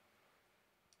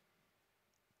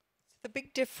 The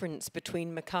big difference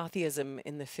between McCarthyism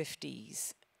in the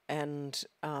 50s and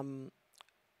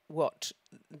what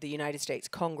the United States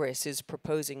Congress is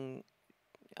proposing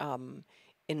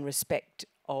in respect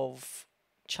of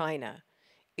China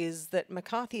is that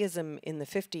McCarthyism in the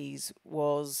 50s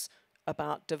was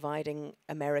about dividing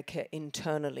America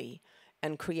internally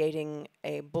and creating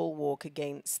a bulwark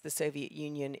against the Soviet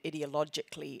Union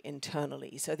ideologically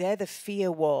internally. So there the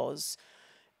fear was,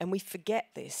 and we forget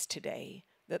this today,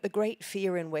 that the great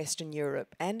fear in Western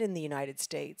Europe and in the United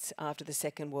States after the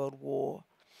Second World War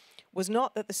was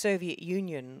not that the Soviet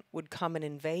Union would come and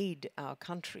invade our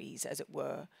countries, as it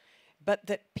were, but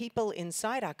that people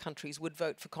inside our countries would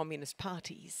vote for communist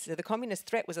parties. So the communist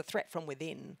threat was a threat from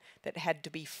within that had to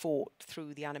be fought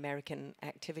through the Un-American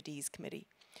Activities Committee.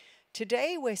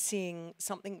 Today we're seeing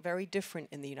something very different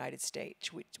in the United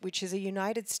States, which is a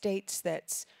United States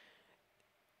that's,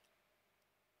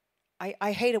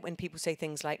 I hate it when people say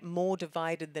things like more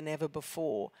divided than ever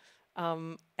before.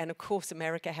 And of course,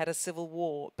 America had a civil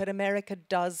war, but America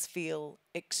does feel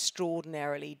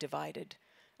extraordinarily divided.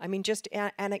 I mean, just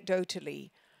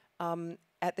anecdotally,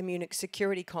 at the Munich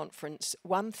Security Conference,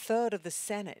 1/3 of the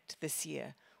Senate this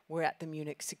year were at the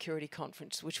Munich Security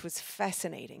Conference, which was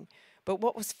fascinating. But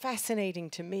what was fascinating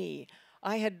to me,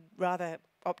 I had rather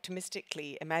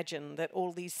optimistically imagined that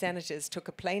all these senators took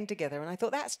a plane together, and I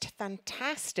thought that's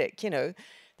fantastic, you know.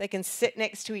 They can sit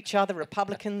next to each other,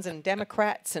 Republicans and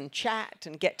Democrats, and chat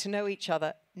and get to know each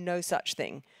other. No such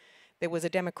thing. There was a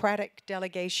Democratic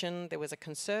delegation, there was a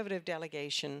conservative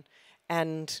delegation,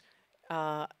 and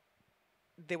there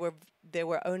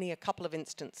were only a couple of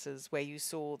instances where you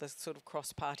saw this sort of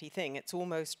cross-party thing. It's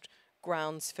almost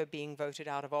grounds for being voted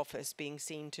out of office, being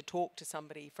seen to talk to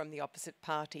somebody from the opposite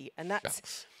party. And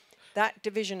that's that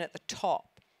division at the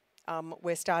top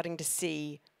we're starting to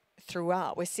see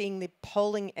throughout. We're seeing the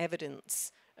polling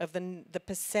evidence of the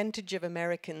percentage of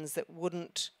Americans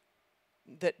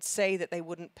that say that they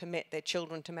wouldn't permit their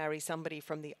children to marry somebody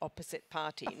from the opposite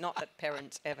party. Not that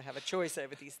parents ever have a choice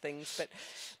over these things,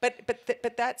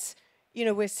 but that's, you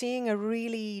know, we're seeing a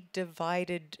really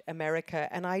divided America.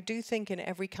 And I do think in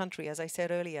every country, as I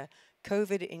said earlier,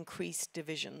 COVID increased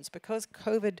divisions. Because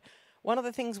COVID, one of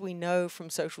the things we know from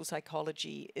social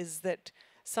psychology is that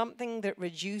something that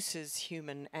reduces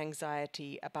human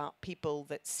anxiety about people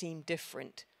that seem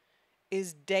different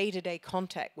is day-to-day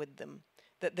contact with them.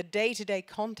 That the day-to-day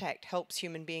contact helps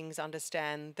human beings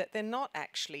understand that they're not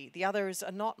actually, the others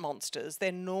are not monsters,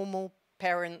 they're normal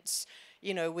parents,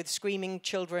 you know, with screaming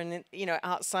children, you know,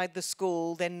 outside the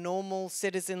school. They're normal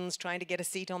citizens trying to get a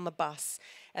seat on the bus.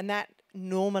 And that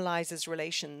normalizes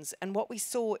relations. And what we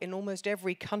saw in almost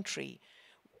every country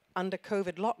under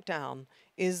COVID lockdown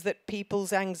is that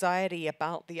people's anxiety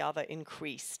about the other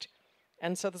increased.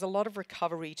 And so there's a lot of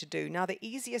recovery to do. Now, the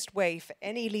easiest way for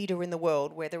any leader in the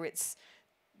world, whether it's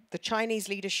the Chinese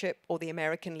leadership or the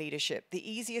American leadership,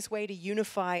 the easiest way to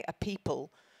unify a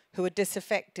people who are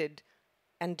disaffected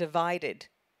and divided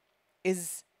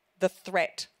is the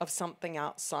threat of something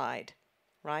outside,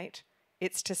 right?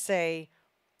 It's to say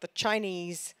the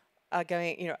Chinese are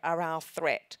going, you know, are our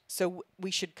threat, so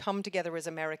we should come together as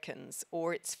Americans.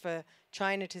 Or it's for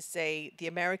China to say the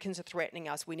Americans are threatening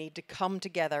us, we need to come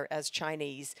together as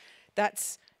Chinese.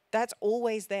 That's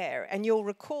always there. And you'll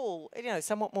recall, you know,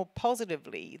 somewhat more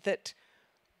positively that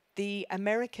the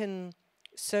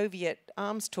American-Soviet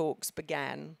arms talks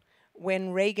began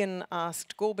when Reagan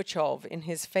asked Gorbachev in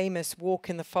his famous walk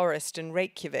in the forest in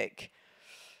Reykjavik,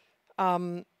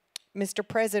 Mr.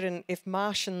 President, if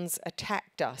Martians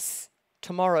attacked us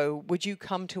tomorrow, would you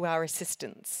come to our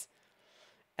assistance?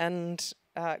 And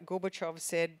Gorbachev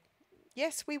said,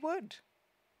 yes, we would.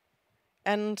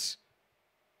 And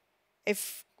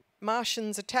if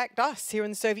Martians attacked us here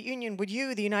in the Soviet Union, would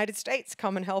you, the United States,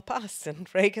 come and help us?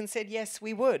 And Reagan said, yes,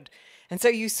 we would. And so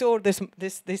you saw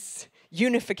this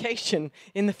unification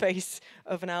in the face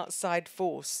of an outside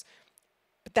force.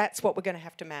 But that's what we're going to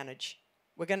have to manage.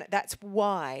 That's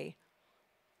why,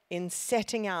 in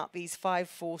setting out these 5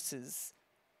 forces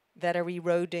that are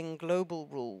eroding global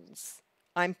rules,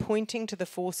 I'm pointing to the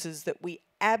forces that we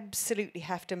absolutely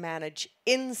have to manage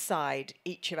inside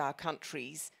each of our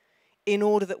countries in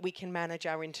order that we can manage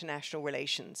our international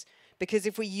relations. Because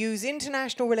if we use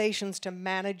international relations to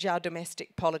manage our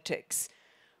domestic politics,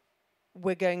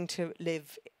 we're going to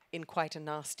live in quite a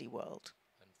nasty world.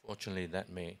 Unfortunately,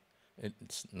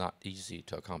 it's not easy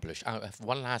to accomplish. I have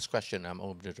one last question. I'm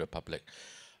open to the public.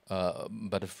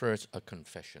 But first, a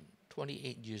confession.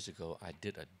 28 years ago, I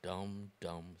did a dumb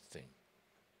thing.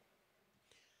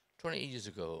 28 years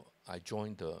ago, I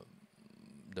joined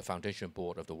the foundation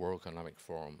board of the World Economic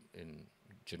Forum in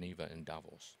Geneva in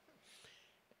Davos.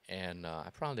 And I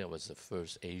probably was the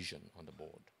first Asian on the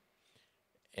board.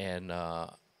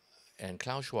 And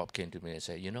Klaus Schwab came to me and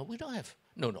said, you know, we don't have,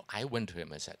 no, I went to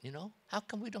him and said, you know, how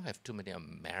come we don't have too many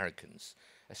Americans,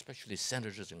 especially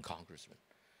senators and congressmen?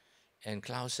 And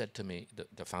Klaus said to me,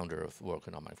 the founder of World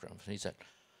Economic Forum, he said,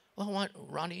 well,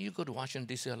 Ronnie, you go to Washington,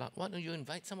 D.C. a lot. Why don't you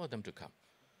invite some of them to come?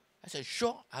 I said,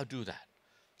 sure, I'll do that.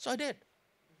 So I did.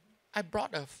 I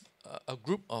brought a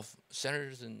group of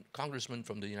senators and congressmen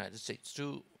from the United States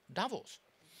to Davos.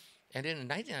 And then in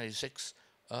 1996,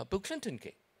 Bill Clinton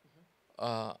came.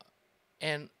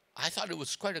 And I thought it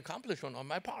was quite an accomplishment on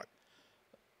my part.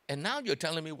 And now you're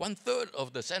telling me 1/3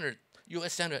 of the Senate,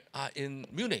 U.S. Senate, are in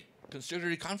Munich,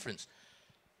 Constitutive Conference.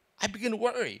 I begin to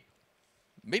worry.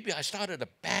 Maybe I started a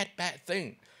bad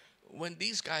thing when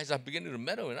these guys are beginning to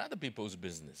meddle in other people's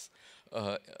business.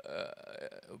 But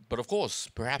of course,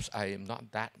 perhaps I am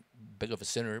not that big of a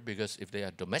sinner, because if they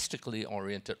are domestically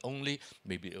oriented only,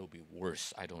 maybe it'll be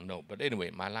worse. I don't know. But anyway,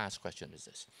 my last question is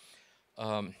this.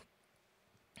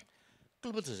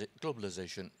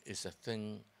 Globalization is a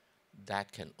thing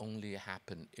that can only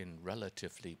happen in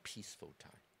relatively peaceful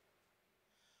time.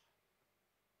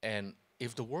 And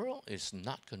if the world is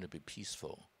not going to be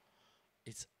peaceful,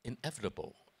 it's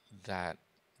inevitable that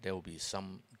there will be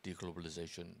some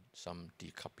deglobalization, some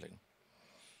decoupling.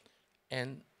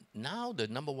 And now the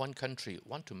number one country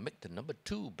want to make the number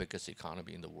two biggest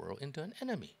economy in the world into an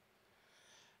enemy.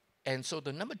 And so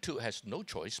the number two has no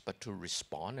choice but to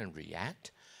respond and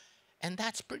react. And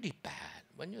that's pretty bad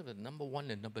when you have the number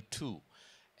one and number two.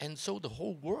 And so the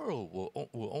whole world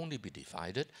will only be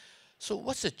divided. So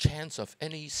what's the chance of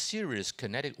any serious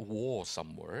kinetic war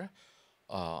somewhere?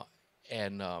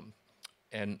 And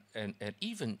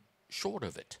even short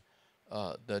of it,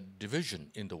 the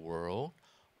division in the world,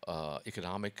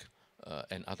 economic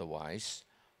and otherwise,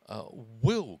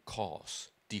 will cause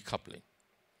decoupling.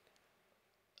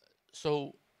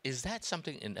 So is that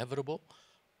something inevitable?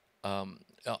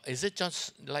 Is it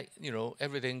just like, you know,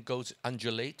 everything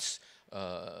undulates, you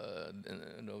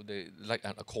know, like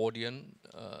an accordion,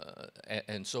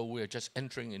 and so we're just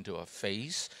entering into a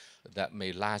phase that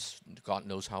may last God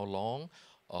knows how long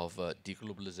of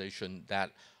deglobalization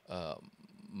that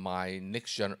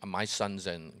my sons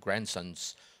and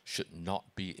grandsons should not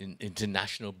be in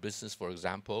international business, for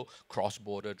example,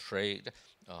 cross-border trade,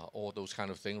 all those kind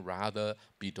of things, rather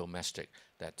be domestic.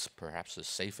 That's perhaps a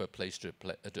safer place to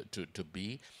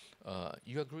be.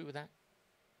 You agree with that?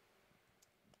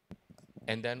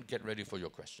 And then get ready for your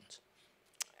questions.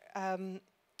 Well,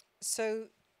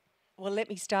 let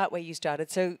me start where you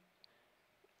started. So,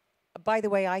 by the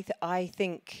way, I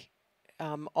think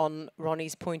on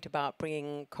Ronnie's point about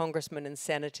bringing congressmen and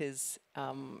senators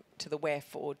to the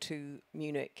WEF or to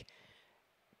Munich,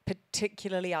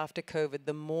 particularly after COVID,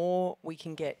 the more we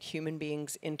can get human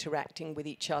beings interacting with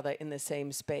each other in the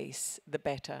same space, the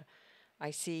better.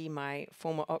 I see my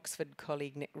former Oxford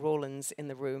colleague Nick Rawlins in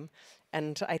the room,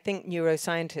 and I think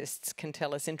neuroscientists can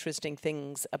tell us interesting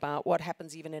things about what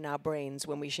happens even in our brains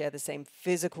when we share the same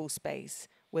physical space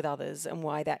with others, and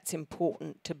why that's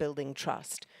important to building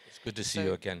trust. It's good to see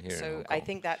you again here in Hong Kong. So I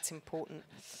think that's important.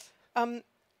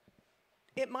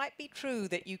 It might be true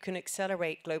that you can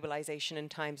accelerate globalization in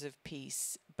times of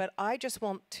peace, but I just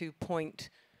want to point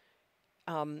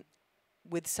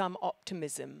with some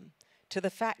optimism to the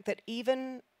fact that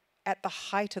even at the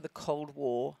height of the Cold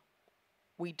War,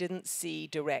 we didn't see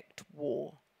direct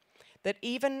war. That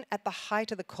even at the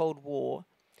height of the Cold War,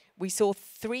 we saw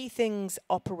three things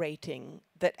operating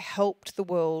that helped the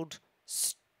world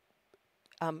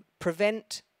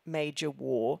prevent major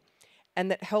war, and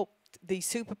that helped the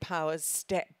superpowers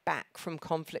step back from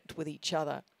conflict with each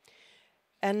other.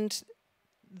 And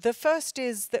the first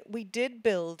is that we did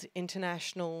build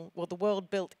the world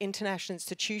built international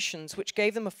institutions which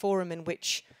gave them a forum in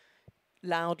which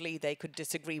loudly they could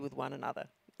disagree with one another.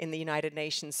 In the United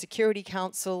Nations Security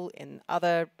Council, in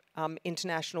other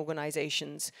international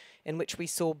organizations in which we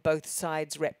saw both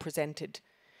sides represented.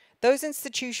 Those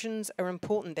institutions are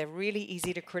important. They're really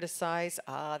easy to criticize.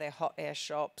 They're hot air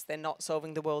shops. They're not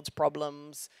solving the world's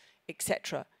problems,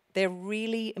 etc. They're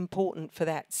really important for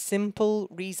that simple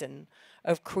reason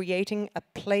of creating a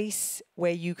place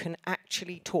where you can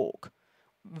actually talk,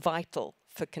 vital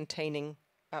for containing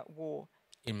war.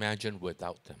 Imagine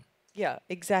without them. Yeah,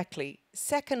 exactly.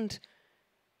 Second,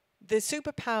 the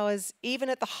superpowers, even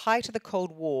at the height of the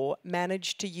Cold War,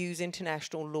 managed to use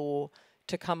international law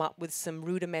to come up with some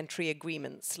rudimentary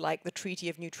agreements, like the Treaty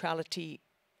of Neutrality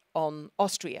on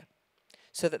Austria,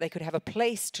 so that they could have a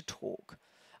place to talk,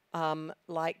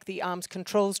 like the arms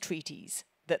controls treaties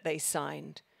that they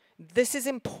signed. This is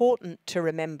important to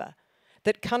remember,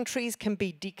 that countries can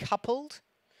be decoupled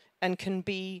and can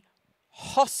be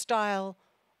hostile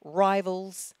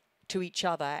rivals to each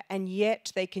other, and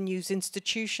yet they can use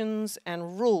institutions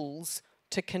and rules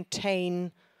to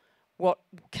contain what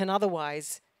can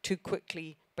otherwise too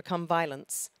quickly become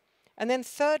violence. And then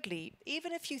thirdly,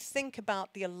 even if you think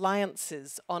about the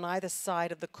alliances on either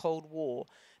side of the Cold War,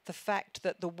 the fact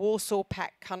that the Warsaw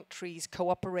Pact countries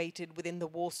cooperated within the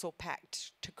Warsaw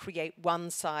Pact to create one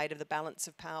side of the balance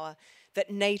of power, that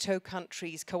NATO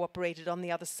countries cooperated on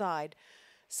the other side,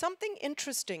 something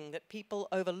interesting that people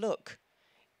overlook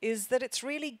is that it's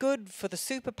really good for the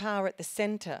superpower at the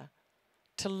center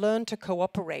to learn to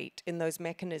cooperate in those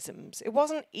mechanisms. It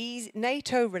wasn't easy.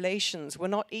 NATO relations were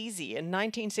not easy. In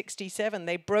 1967,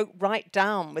 they broke right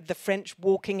down with the French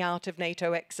walking out of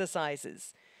NATO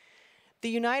exercises. The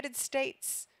United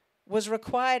States was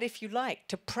required, if you like,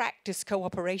 to practice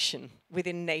cooperation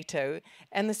within NATO,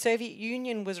 and the Soviet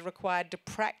Union was required to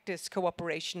practice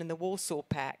cooperation in the Warsaw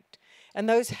Pact. And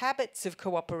those habits of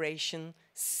cooperation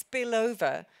spill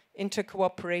over into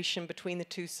cooperation between the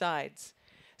two sides.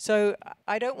 So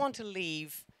I don't want to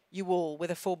leave you all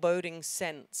with a foreboding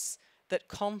sense that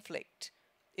conflict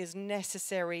is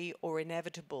necessary or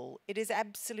inevitable. It is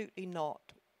absolutely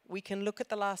not. We can look at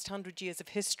the last 100 years of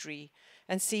history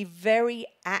and see very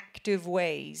active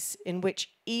ways in which,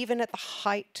 even at the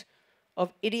height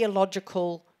of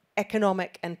ideological,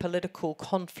 economic, and political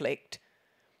conflict,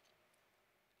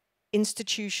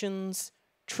 institutions,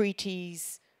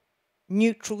 treaties,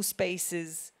 neutral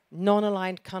spaces,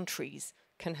 non-aligned countries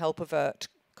can help avert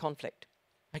conflict.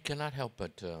 I cannot help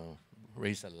but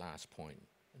raise a last point,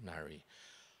 Ngaire.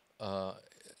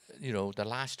 You know, the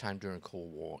last time during the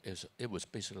Cold War, it was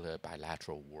basically a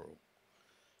bilateral world.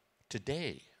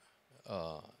 Today,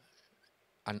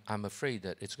 I'm afraid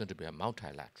that it's going to be a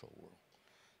multilateral world,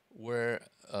 where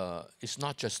it's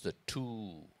not just the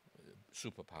two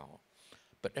superpower,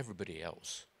 but everybody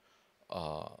else.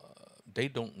 They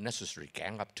don't necessarily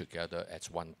gang up together as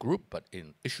one group, but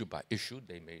in issue by issue,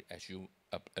 they may, as you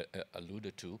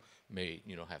alluded to, may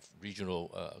have regional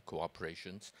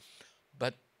cooperations.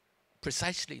 But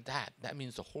precisely that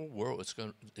means the whole world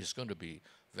is going to be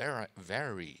very,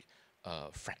 very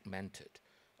fragmented.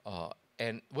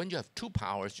 And when you have two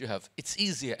powers, it's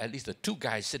easier, at least the two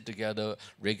guys sit together,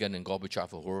 Reagan and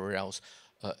Gorbachev or whoever else,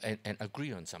 and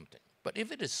agree on something. But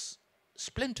if it is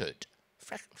splintered,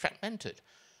 fragmented,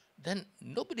 then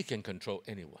nobody can control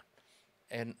anyone.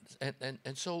 And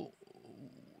so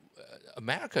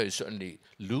America is certainly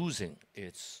losing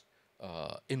its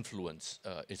influence,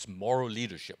 its moral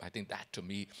leadership. I think that, to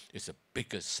me, is the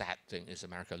biggest sad thing, is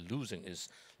America losing its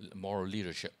moral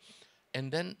leadership.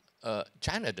 And then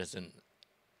China doesn't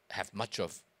have much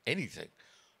of anything.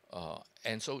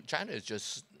 And so China is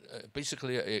just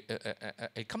basically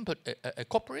a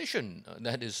corporation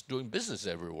that is doing business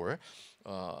everywhere,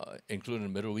 including the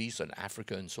Middle East and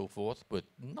Africa and so forth, with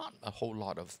not a whole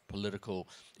lot of political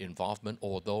involvement,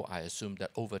 although I assume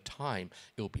that over time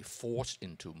it will be forced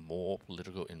into more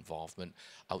political involvement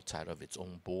outside of its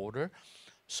own border.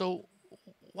 So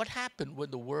what happened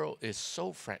when the world is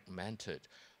so fragmented?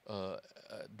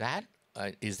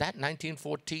 Is that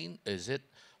 1914? Is it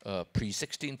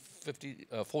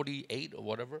pre-1648 or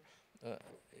whatever?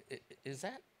 Is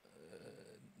that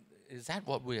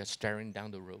what we are staring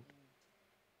down the road?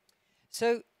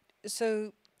 So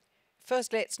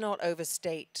first, let's not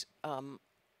overstate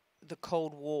the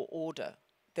Cold War order.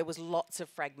 There was lots of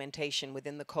fragmentation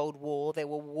within the Cold War. There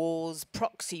were wars,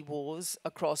 proxy wars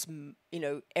across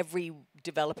every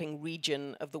developing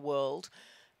region of the world.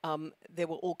 There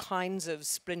were all kinds of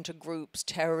splinter groups,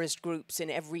 terrorist groups in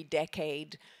every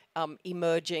decade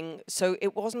emerging. So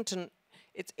it wasn't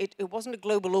it wasn't a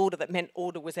global order that meant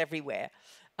order was everywhere,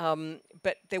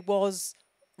 but there was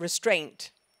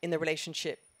restraint in the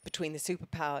relationship between the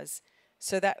superpowers.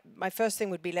 So that my first thing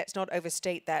would be, let's not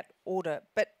overstate that order.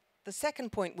 But the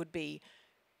second point would be,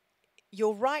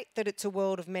 you're right that it's a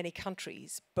world of many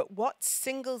countries, but what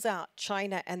singles out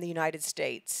China and the United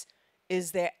States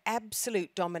is their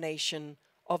absolute domination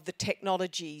of the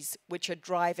technologies which are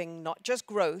driving not just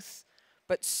growth,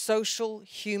 but social,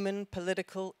 human,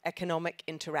 political, economic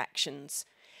interactions,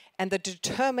 and the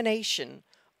determination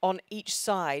on each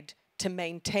side to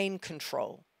maintain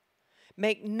control.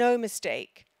 Make no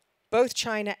mistake, both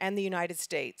China and the United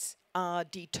States are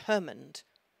determined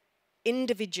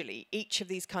individually, each of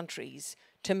these countries,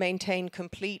 to maintain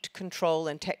complete control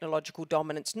and technological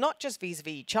dominance, not just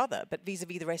vis-a-vis each other, but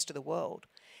vis-a-vis the rest of the world.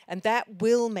 And that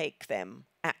will make them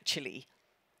actually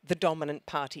the dominant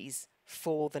parties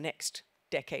for the next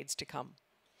decades to come.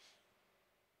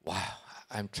 Wow,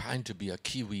 I'm trying to be a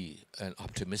Kiwi and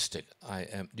optimistic.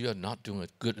 You are not doing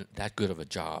that good of a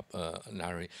job,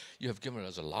 Ngaire. You have given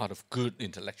us a lot of good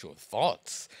intellectual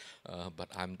thoughts,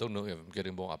 but I don't know if I'm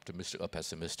getting more optimistic or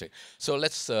pessimistic. So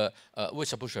let's, we're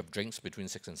supposed to have drinks between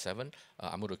 6 and 7.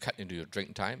 I'm going to cut into your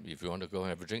drink time. If you want to go and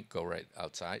have a drink, go right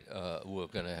outside. We're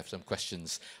going to have some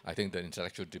questions. I think the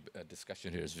intellectual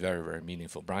discussion here is very, very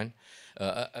meaningful. Brian,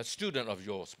 a student of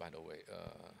yours, by the way.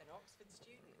 An Oxford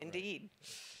student, indeed.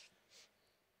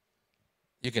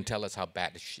 You can tell us how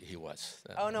bad he was.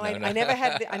 Oh no, I never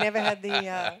had the,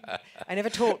 I never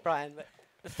taught Brian. But.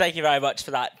 Thank you very much for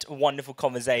that wonderful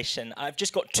conversation. I've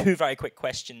just got two very quick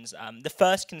questions. The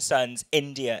first concerns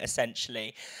India,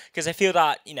 essentially, because I feel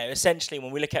that, essentially when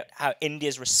we look at how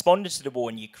India's responded to the war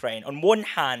in Ukraine, on one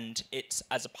hand, it's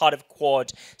as a part of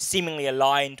Quad seemingly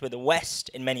aligned with the West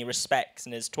in many respects,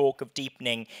 and there's talk of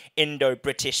deepening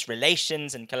Indo-British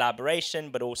relations and collaboration,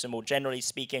 but also more generally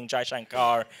speaking,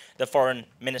 Jaishankar, the foreign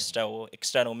minister or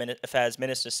external affairs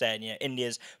minister, said,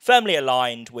 India's firmly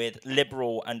aligned with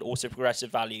liberal and also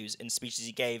progressive values in speeches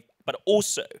he gave, but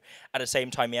also at the same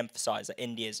time he emphasized that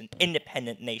India is an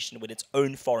independent nation with its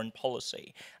own foreign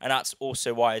policy. And that's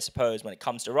also why I suppose when it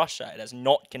comes to Russia, it has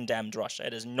not condemned Russia,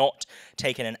 it has not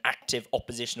taken an active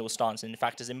oppositional stance, and in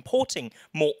fact is importing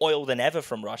more oil than ever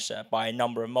from Russia by a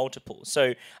number of multiples.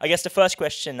 So I guess the first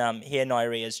question here,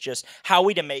 Ngaire, is just how are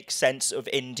we to make sense of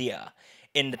India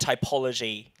in the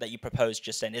typology that you proposed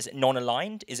just then? Is it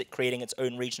non-aligned? Is it creating its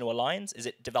own regional alliance? Is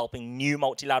it developing new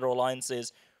multilateral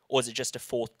alliances? Or is it just a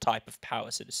fourth type of power,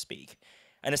 so to speak?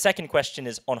 And the second question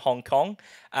is on Hong Kong.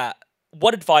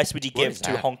 What advice would you give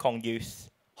to Hong Kong youth?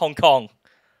 Hong Kong.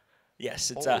 Yes,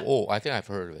 it's. I think I've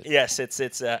heard of it. Yes, it's.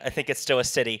 I think it's still a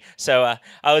city. So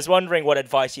I was wondering what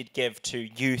advice you'd give to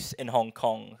youth in Hong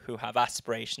Kong who have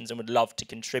aspirations and would love to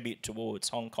contribute towards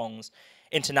Hong Kong's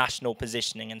international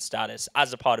positioning and status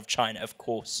as a part of China, of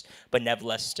course, but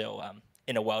nevertheless still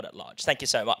in a world at large. Thank you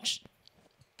so much.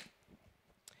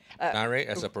 Ngaire,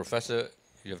 as a professor,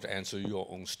 you have to answer your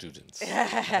own students.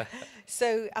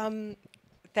 So,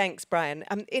 thanks, Brian.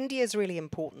 India is really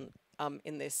important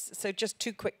in this. So just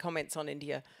two quick comments on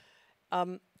India.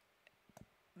 The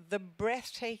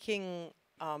breathtaking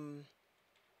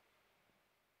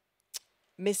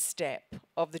misstep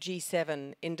of the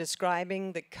G7 in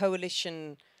describing the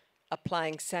coalition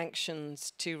applying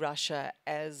sanctions to Russia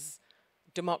as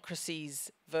democracies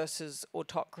versus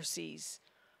autocracies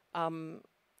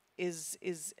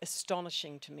is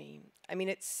astonishing to me. I mean,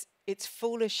 it's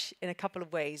foolish in a couple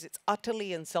of ways. It's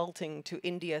utterly insulting to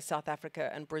India, South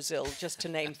Africa, and Brazil, just to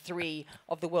name three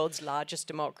of the world's largest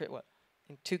democracies. Well,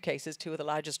 in two cases, two of the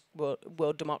largest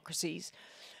world democracies,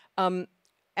 and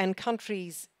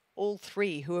countries, all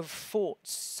three, who have fought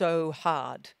so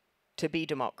hard to be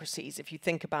democracies. If you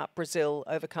think about Brazil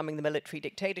overcoming the military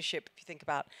dictatorship, if you think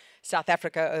about South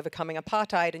Africa overcoming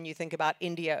apartheid, and you think about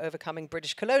India overcoming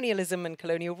British colonialism and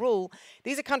colonial rule,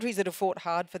 these are countries that have fought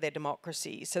hard for their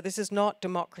democracies. So this is not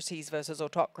democracies versus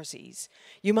autocracies.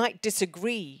 You might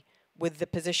disagree with the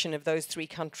position of those three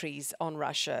countries on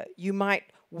Russia. You might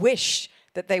wish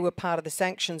that they were part of the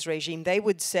sanctions regime. They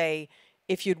would say,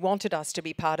 if you'd wanted us to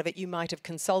be part of it, you might have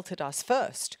consulted us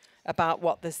first about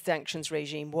what the sanctions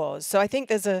regime was. So I think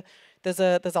there's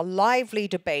a lively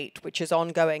debate which is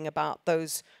ongoing about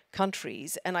those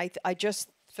countries, and I just,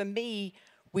 for me,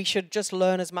 we should just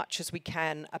learn as much as we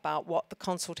can about what the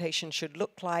consultation should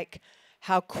look like,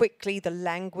 how quickly the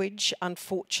language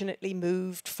unfortunately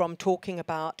moved from talking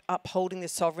about upholding the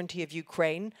sovereignty of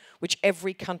Ukraine, which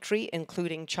every country,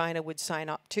 including China, would sign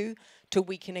up to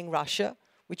weakening Russia,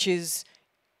 which is,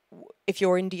 if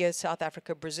you're India, South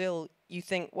Africa, Brazil, you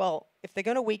think, well, if they're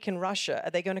going to weaken Russia, are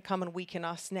they going to come and weaken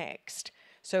us next?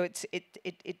 So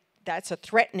that's a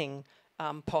threatening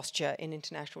posture in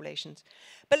international relations.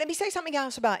 But let me say something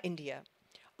else about India.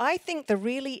 I think the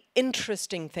really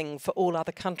interesting thing for all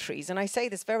other countries, and I say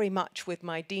this very much with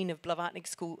my Dean of Blavatnik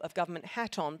School of Government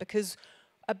hat on, because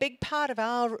a big part of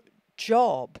our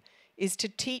job is to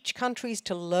teach countries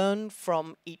to learn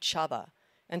from each other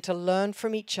and to learn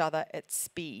from each other at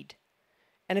speed.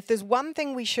 And if there's one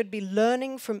thing we should be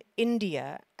learning from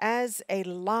India as a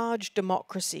large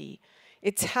democracy,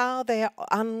 it's how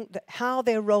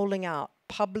they're rolling out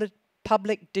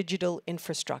public digital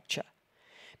infrastructure.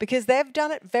 Because they've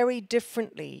done it very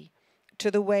differently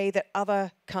to the way that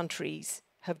other countries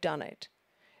have done it.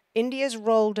 India's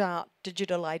rolled out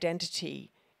digital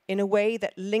identity in a way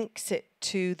that links it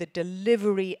to the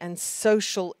delivery and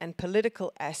social and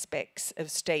political aspects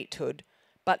of statehood,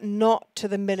 but not to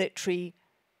the military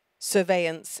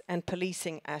surveillance and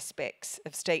policing aspects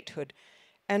of statehood.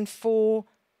 And for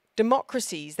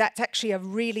democracies, that's actually a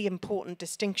really important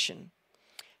distinction.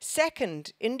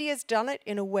 Second, India's done it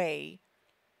in a way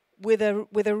with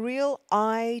a real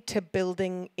eye to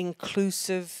building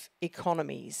inclusive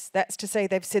economies. That's to say,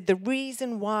 they've said the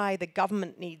reason why the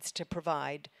government needs to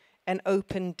provide an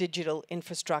open digital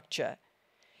infrastructure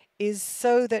is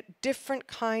so that different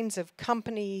kinds of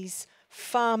companies,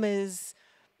 farmers,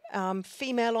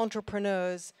 female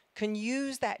entrepreneurs can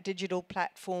use that digital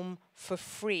platform for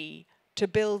free to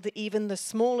build even the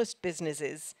smallest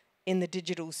businesses in the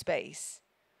digital space.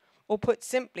 Or put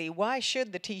simply, why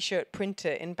should the t-shirt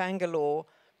printer in Bangalore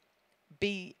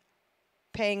be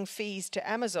paying fees to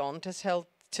Amazon to sell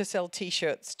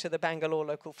t-shirts to the Bangalore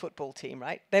local football team,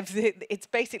 right? It's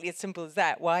basically as simple as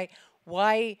that.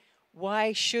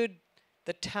 Why should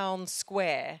the town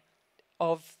square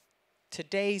of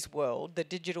today's world, the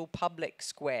digital public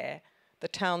square, the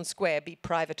town square, be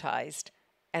privatized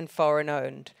and foreign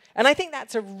owned? And I think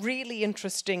that's a really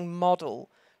interesting model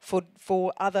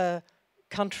for other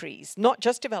countries, not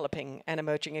just developing and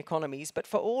emerging economies, but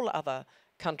for all other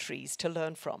countries to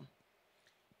learn from.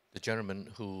 The gentleman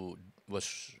who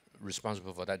was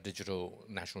responsible for that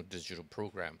national digital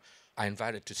program, I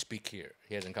invited to speak here.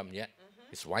 He hasn't come yet.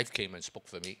 His wife came and spoke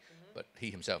for me, but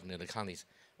he himself, Nilekani,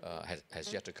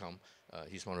 has yet to come.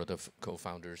 He's one of the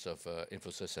co-founders of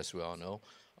Infosys, as we all know,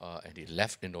 and he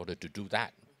left in order to do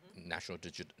that national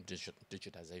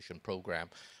digitization program.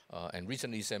 And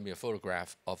recently he sent me a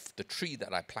photograph of the tree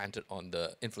that I planted on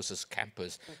the Infosys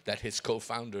campus that his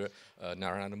co-founder,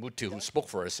 Narayana Murthy, who spoke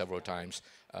for us several times,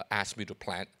 asked me to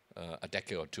plant a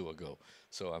decade or two ago.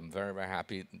 So I'm very, very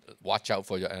happy. Watch out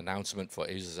for your announcement for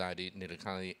Asia Society.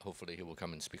 Nilekani, hopefully he will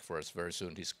come and speak for us very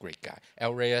soon. He's a great guy.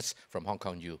 El Reyes from Hong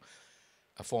Kong U,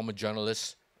 a former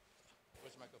journalist.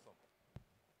 Where's the microphone?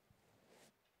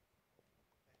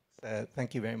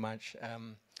 Thank you very much.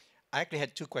 I actually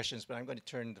had two questions, but I'm going to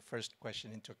turn the first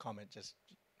question into a comment just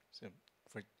so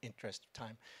for interest of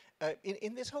time.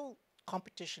 In this whole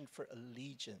competition for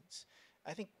allegiance,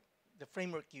 I think the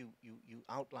framework you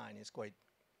outline is quite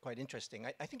interesting.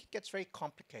 I think it gets very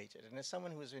complicated, and as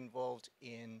someone who is involved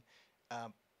in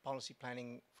policy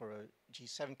planning for a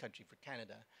G7 country, for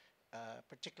Canada,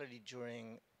 particularly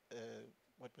during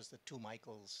what was the two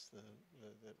Michaels,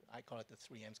 I call it the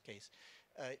 3Ms case,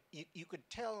 you could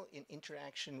tell in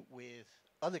interaction with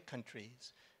other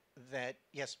countries that,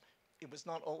 yes, it was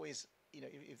not always,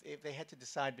 if they had to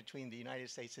decide between the United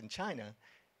States and China,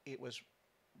 it was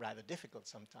rather difficult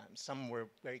sometimes. Some were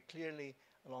very clearly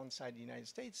alongside the United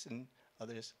States and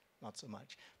others not so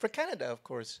much. For Canada, of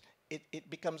course, it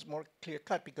becomes more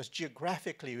clear-cut because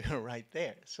geographically we're right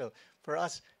there. So for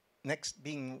us,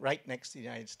 being right next to the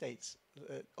United States,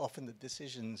 often the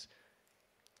decisions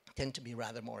tend to be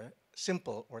rather more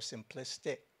simple or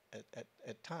simplistic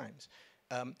at times.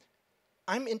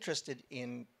 I'm interested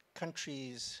in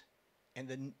countries and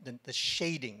the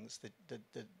shadings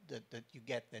that you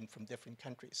get then from different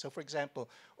countries. So for example,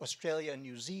 Australia and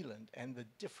New Zealand and the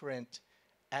different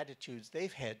attitudes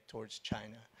they've had towards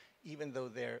China, even though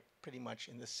they're pretty much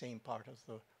in the same part of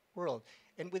the world.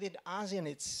 And within ASEAN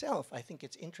itself, I think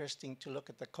it's interesting to look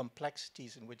at the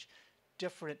complexities in which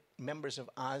different members of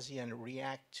ASEAN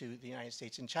react to the United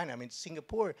States and China. I mean,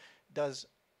 Singapore does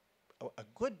a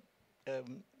good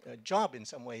job in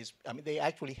some ways. I mean, they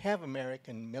actually have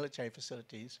American military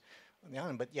facilities on the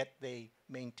island, but yet they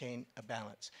maintain a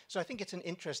balance. So I think it's an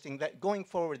interesting, that going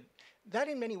forward, that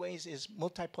in many ways is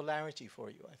multipolarity for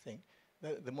you, I think,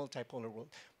 the multipolar world.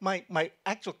 My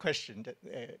actual question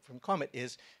from Comet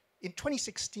is, in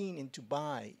 2016 in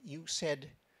Dubai, you said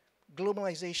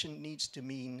globalization needs to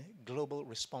mean global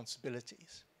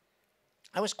responsibilities.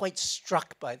 I was quite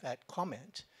struck by that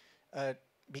comment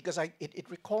because it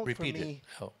recalled for me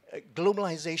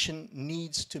globalization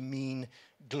needs to mean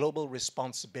global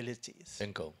responsibilities.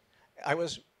 Bingo. I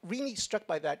was really struck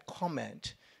by that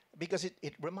comment because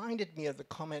it reminded me of the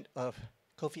comment of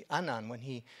Kofi Annan when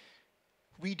he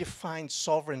redefined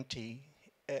sovereignty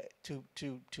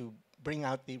to bring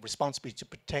out the responsibility to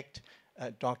protect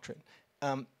doctrine.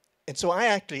 And so I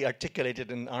actually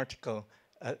articulated an article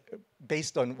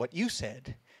based on what you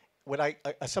said,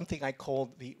 something I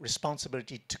called the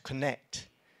responsibility to connect.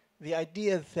 The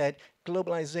idea that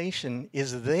globalization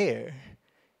is there,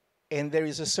 and there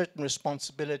is a certain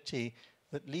responsibility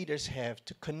that leaders have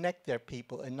to connect their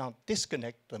people and not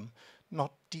disconnect them,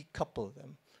 not decouple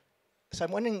them. So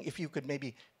I'm wondering if you could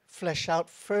maybe flesh out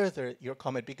further your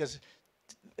comment, because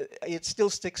it still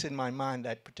sticks in my mind,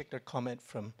 that particular comment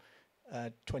from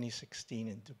 2016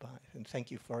 in Dubai, and thank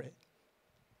you for it.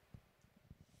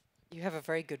 You have a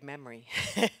very good memory.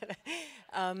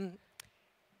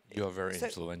 You're very so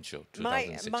influential,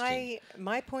 2016.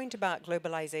 my point about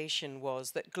globalization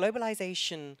was that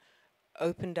globalization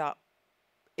opened up,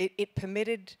 it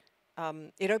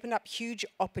opened up huge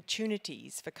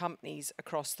opportunities for companies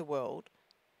across the world,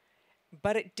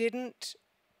 but it didn't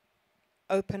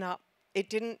open up, it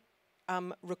didn't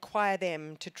require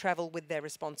them to travel with their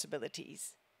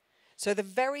responsibilities. So the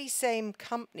very same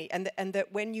company, and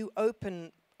that when you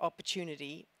open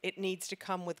opportunity, it needs to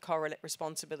come with correlate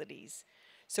responsibilities.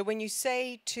 So when you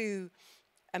say to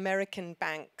American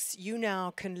banks, you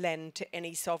now can lend to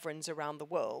any sovereigns around the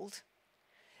world,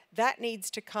 that needs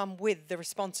to come with the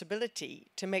responsibility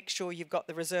to make sure you've got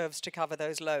the reserves to cover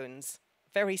those loans.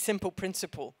 Very simple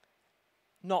principle,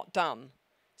 not done.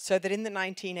 So that in the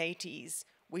 1980s,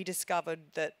 we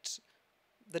discovered that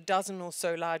the dozen or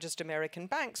so largest American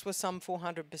banks were some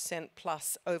 400%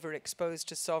 plus overexposed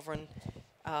to sovereign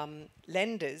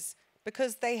lenders,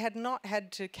 because they had not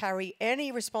had to carry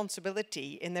any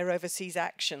responsibility in their overseas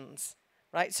actions,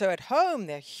 right? So at home,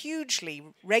 they're hugely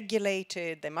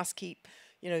regulated, they must keep,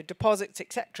 deposits,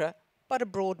 etc., but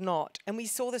abroad not. And we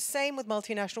saw the same with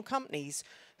multinational companies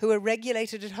who are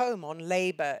regulated at home on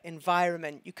labor,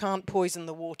 environment, you can't poison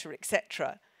the water,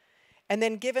 etc. And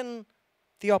then given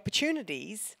the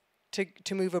opportunities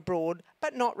to move abroad,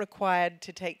 but not required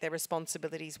to take their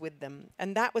responsibilities with them.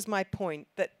 And that was my point,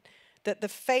 that the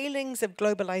failings of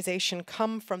globalization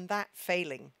come from that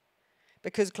failing,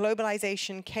 because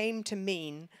globalization came to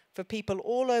mean, for people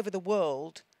all over the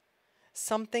world,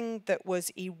 something that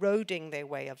was eroding their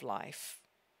way of life,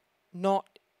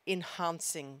 not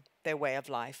enhancing their way of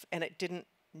life, and it didn't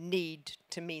need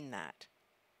to mean that.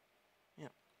 Yeah.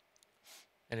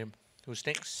 And who's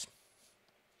next?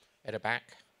 At the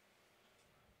back.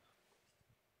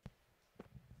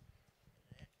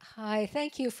 Hi,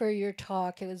 thank you for your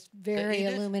talk. It was very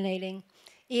illuminating.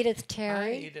 Edith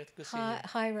Terry. Hi, Edith. Good to see you.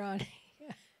 Hi, Ronnie.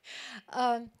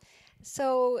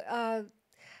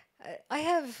 I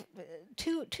have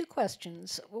two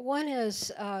questions. One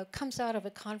is comes out of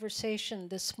a conversation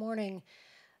this morning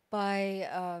by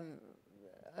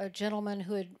a gentleman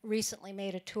who had recently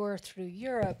made a tour through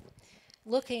Europe,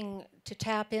 looking to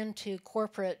tap into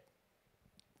corporate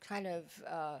kind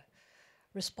of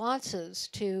responses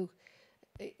to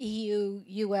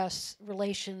EU-US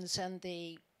relations and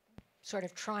the sort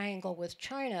of triangle with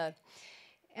China.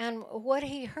 And what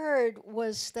he heard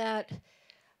was that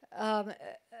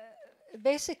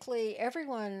basically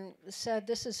everyone said,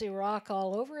 this is Iraq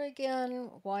all over again.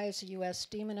 Why is the US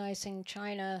demonizing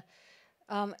China?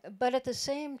 But at the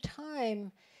same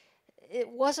time, it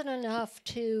wasn't enough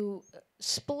to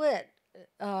split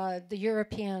the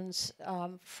Europeans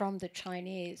from the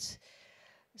Chinese.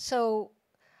 So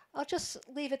I'll just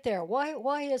leave it there.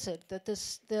 Why is it that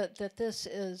this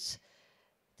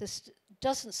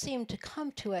doesn't seem to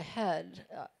come to a head?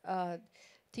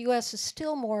 The U.S. is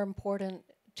still more important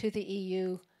to the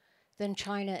EU than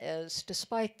China is,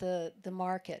 despite the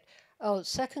market. Oh,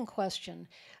 second question.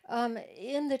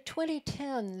 In the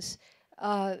 2010s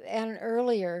and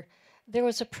earlier, there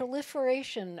was a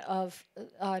proliferation of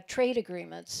trade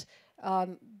agreements,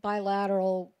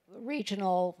 bilateral,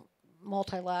 regional,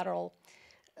 multilateral,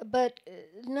 but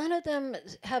none of them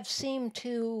have seemed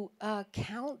to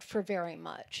count for very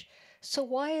much. So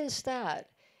why is that?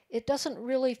 It doesn't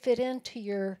really fit into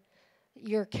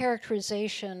your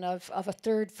characterization of a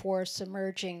third force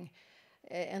emerging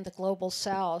in the global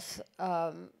south,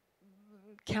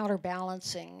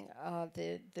 counterbalancing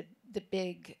the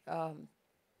big,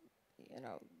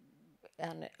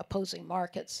 and opposing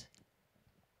markets.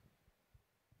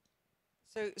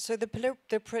 So let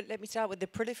me start with the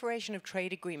proliferation of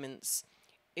trade agreements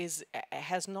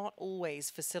has not always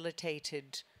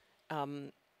facilitated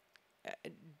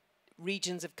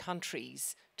regions of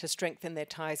countries to strengthen their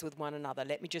ties with one another.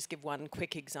 Let me just give one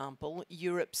quick example.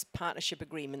 Europe's partnership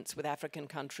agreements with African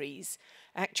countries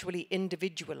actually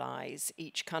individualize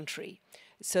each country,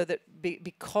 so that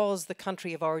because the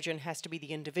country of origin has to be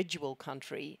the individual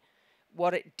country,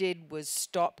 what it did was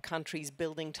stop countries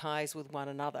building ties with one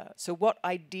another. So what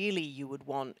ideally you would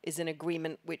want is an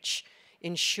agreement which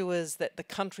ensures that the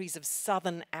countries of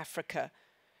southern Africa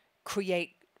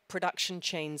create production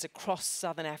chains across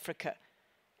southern Africa,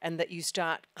 and that you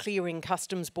start clearing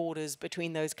customs borders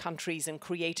between those countries and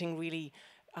creating really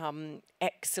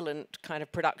excellent kind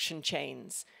of production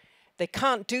chains. They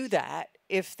can't do that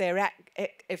if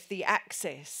if the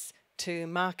access to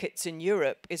markets in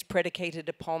Europe is predicated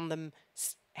upon them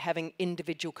having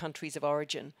individual countries of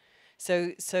origin.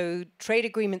 So trade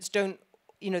agreements don't,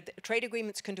 trade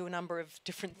agreements can do a number of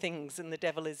different things, and the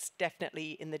devil is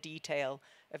definitely in the detail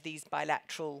of these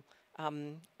bilateral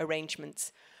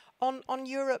arrangements. On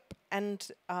Europe and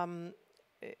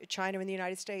China and the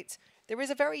United States, there is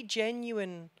a very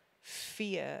genuine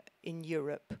fear in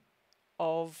Europe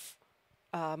of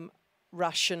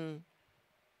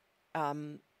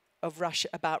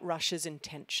about Russia's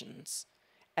intentions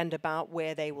and about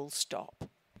where they will stop.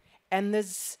 And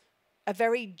there's a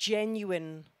very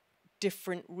genuine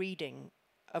different reading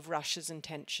of Russia's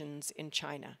intentions in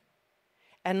China.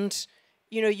 And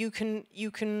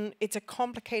it's a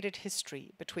complicated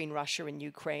history between Russia and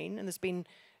Ukraine, and there's been,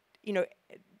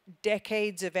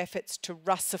 decades of efforts to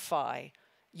Russify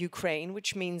Ukraine,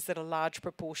 which means that a large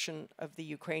proportion of the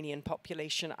Ukrainian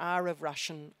population are of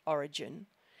Russian origin.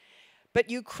 But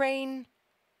Ukraine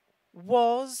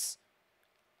was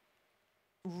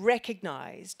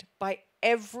recognized by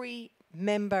every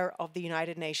member of the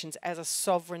United Nations as a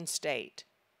sovereign state.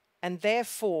 And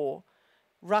therefore,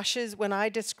 when I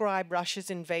describe Russia's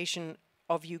invasion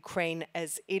of Ukraine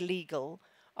as illegal,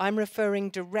 I'm referring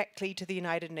directly to the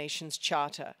United Nations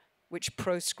Charter, which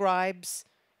proscribes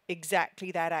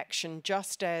exactly that action,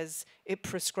 just as it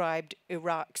prescribed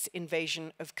Iraq's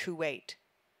invasion of Kuwait.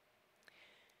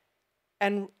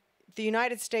 And the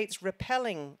United States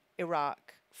repelling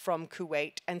Iraq from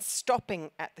Kuwait and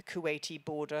stopping at the Kuwaiti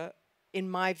border, in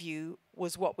my view,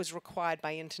 was what was required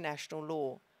by international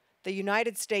law. The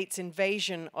United States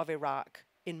invasion of Iraq,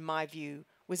 in my view,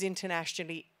 was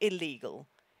internationally illegal,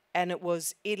 and it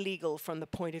was illegal from the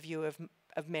point of view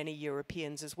of many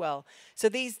Europeans as well. So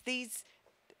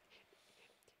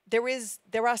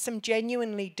there are some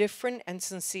genuinely different and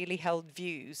sincerely held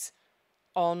views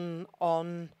on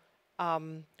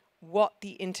what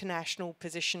the international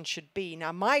position should be.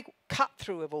 Now, my cut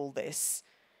through of all this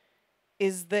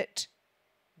is that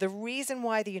the reason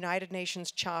why the United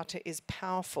Nations Charter is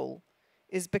powerful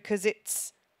is because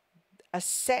it's a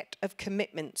set of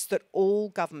commitments that all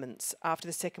governments after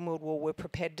the Second World War were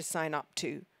prepared to sign up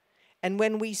to. And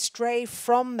when we stray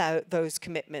from those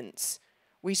commitments,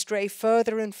 we stray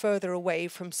further and further away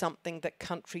from something that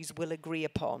countries will agree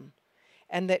upon.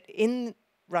 And that in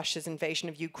Russia's invasion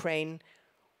of Ukraine,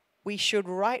 we should,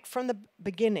 right from the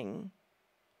beginning,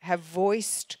 have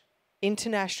voiced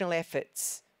international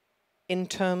efforts in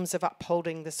terms of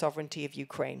upholding the sovereignty of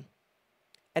Ukraine,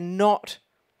 and not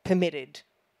permitted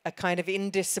a kind of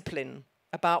indiscipline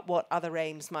about what other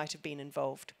aims might have been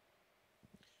involved.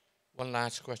 One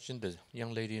last question, the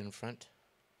young lady in front.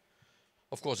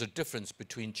 Of course, the difference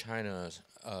between China's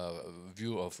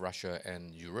view of Russia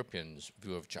and Europeans'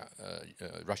 view of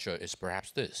Russia is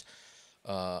perhaps this.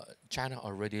 China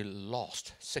already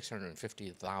lost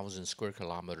 650,000 square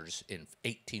kilometers in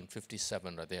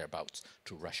 1857 or thereabouts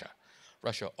to Russia.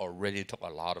 Russia already took a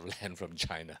lot of land from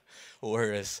China,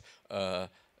 whereas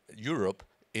Europe,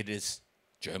 it is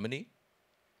Germany,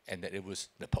 and that it was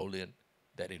Napoleon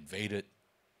that invaded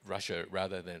Russia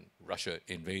rather than Russia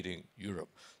invading Europe.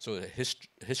 So the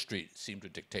history seemed to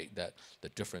dictate that the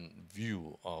different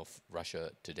view of Russia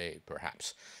today,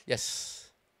 perhaps. Yes.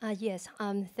 Yes,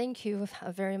 thank you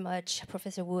very much,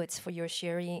 Professor Woods, for your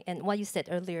sharing. And what you said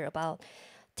earlier about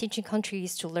teaching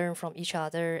countries to learn from each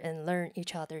other and learn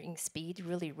each other in speed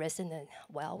really resonated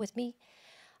well with me.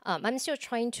 I'm still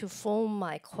trying to form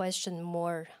my question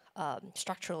more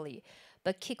structurally,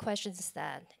 but key question is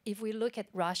that if we look at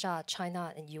Russia,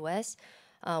 China, and US,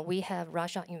 we have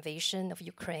Russia invasion of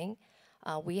Ukraine.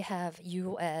 We have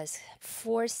US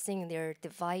forcing their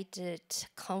divided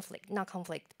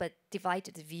but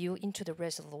divided view into the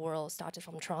rest of the world, started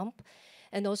from Trump.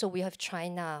 And also we have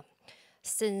China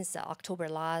since October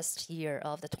last year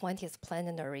of the 20th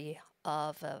plenary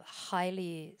of a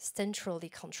highly centrally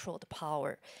controlled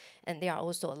power. And there are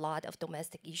also a lot of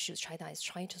domestic issues China is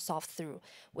trying to solve through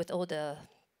with all the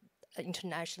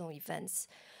international events.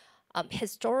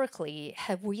 Historically,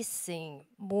 have we seen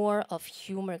more of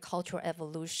human cultural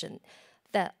evolution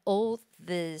that all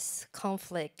these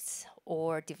conflicts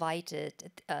or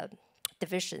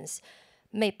divisions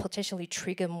may potentially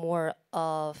trigger more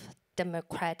of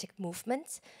democratic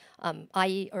movements.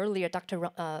 Earlier, Dr.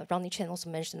 Ronnie Chen also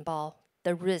mentioned about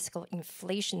the risk of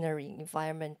inflationary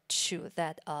environment to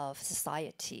that of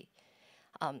society.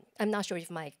 I'm not sure if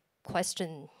my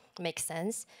question makes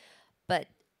sense, but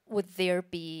would there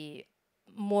be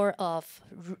more of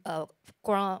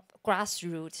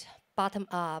grassroots,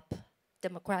 bottom-up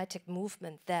democratic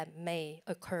movement that may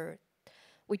occur?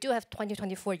 We do have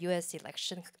 2024 US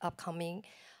election upcoming,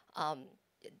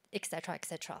 et cetera, et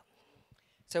cetera.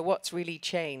 So what's really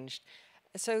changed?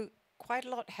 So quite a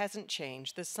lot hasn't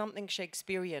changed. There's something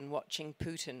Shakespearean watching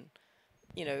Putin,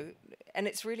 you know, and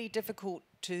it's really difficult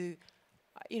to,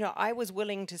 you know, I was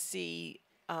willing to see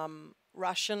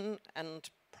Russian and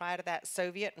prior to that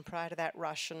Soviet and prior to that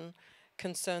Russian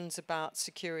concerns about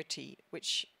security,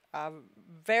 which are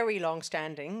very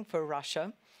long-standing for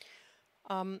Russia.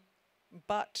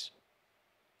 But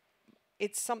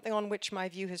it's something on which my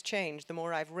view has changed the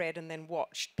more I've read and then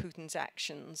watched Putin's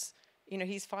actions. You know,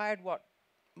 he's fired, what,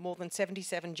 more than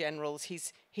 77 generals.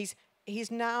 He's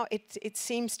now, it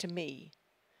seems to me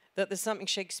that there's something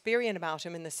Shakespearean about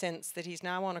him in the sense that he's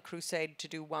now on a crusade to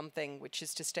do one thing, which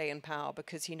is to stay in power,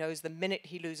 because he knows the minute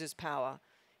he loses power,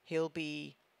 he'll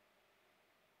be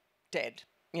dead.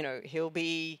 You know, he'll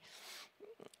be,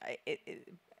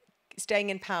 staying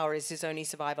in power is his only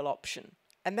survival option.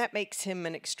 And that makes him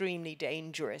an extremely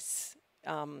dangerous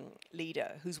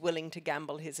leader who's willing to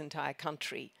gamble his entire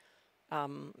country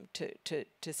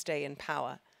to stay in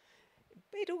power.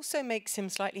 It also makes him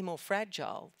slightly more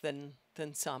fragile than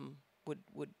some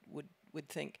would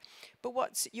think.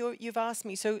 But you've asked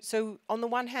me, so on the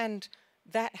one hand,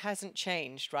 that hasn't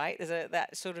changed, right? There's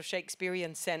that sort of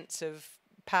Shakespearean sense of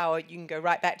power. You can go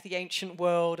right back to the ancient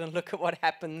world and look at what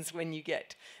happens when you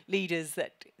get leaders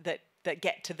that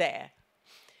get to there.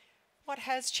 What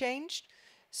has changed?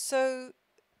 So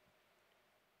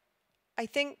I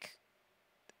think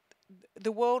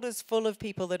the world is full of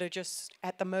people that are just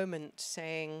at the moment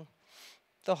saying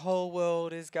the whole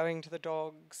world is going to the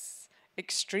dogs.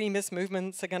 Extremist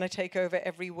movements are going to take over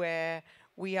everywhere.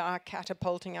 We are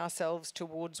catapulting ourselves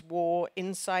towards war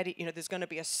inside it. You know, there's going to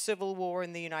be a civil war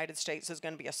in the United States. There's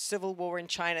going to be a civil war in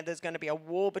China. There's going to be a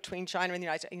war between China and the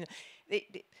United States. You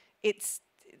know, it's,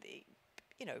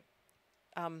 you know,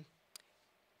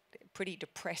 pretty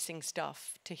depressing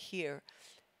stuff to hear.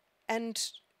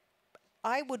 And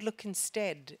I would look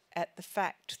instead at the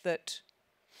fact that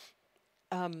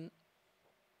in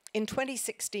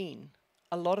 2016,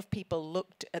 a lot of people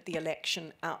looked at the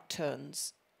election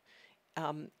outturns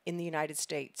in the United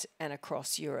States and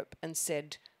across Europe and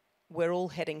said, we're all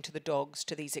heading to the dogs,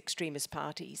 to these extremist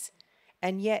parties.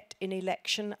 And yet, in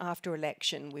election after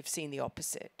election, we've seen the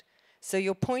opposite. So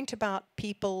your point about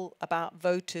people, about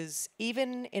voters,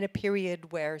 even in a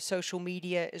period where social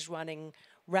media is running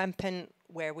rampant,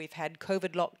 where we've had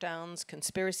COVID lockdowns,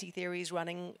 conspiracy theories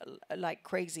running like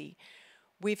crazy,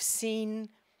 we've seen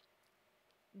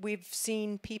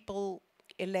people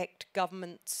elect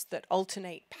governments that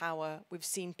alternate power. We've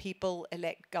seen people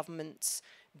elect governments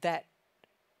that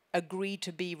agree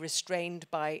to be restrained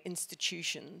by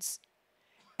institutions.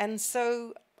 And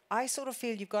so I sort of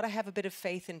feel you've got to have a bit of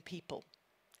faith in people,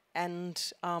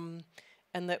 and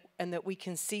that we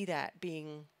can see that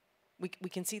being, we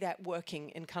can see that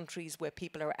working in countries where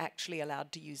people are actually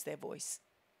allowed to use their voice.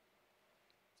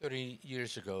 30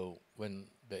 years ago, when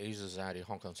the Asia Society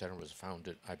Hong Kong Center was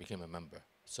founded, I became a member.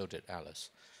 So did Alice.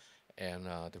 And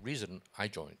the reason I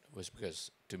joined was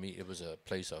because, to me, it was a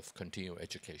place of continual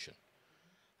education.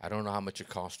 I don't know how much it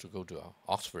costs to go to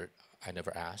Oxford. I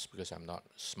never asked because I'm not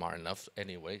smart enough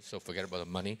anyway, so forget about the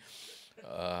money.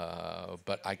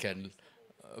 But I can,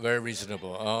 very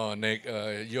reasonable. Oh, Nick,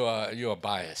 you are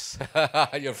biased.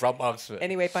 You're from Oxford.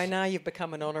 Anyway, by now you've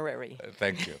become an honorary.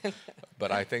 Thank you.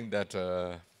 But I think that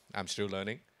I'm still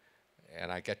learning,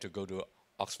 and I get to go to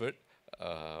Oxford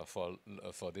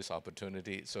for this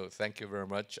opportunity. So thank you very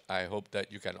much. I hope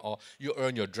that you can you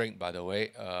earn your drink, by the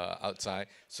way, outside.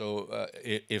 So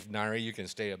if Ngaire, you can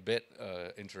stay a bit,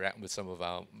 interact with some of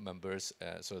our members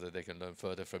so that they can learn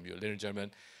further from you. Ladies and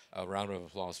gentlemen, a round of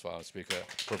applause for our speaker,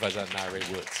 Professor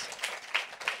Ngaire Woods.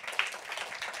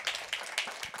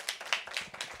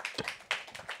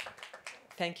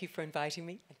 Thank you for inviting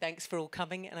me. Thanks for all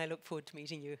coming, and I look forward to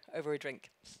meeting you over a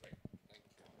drink.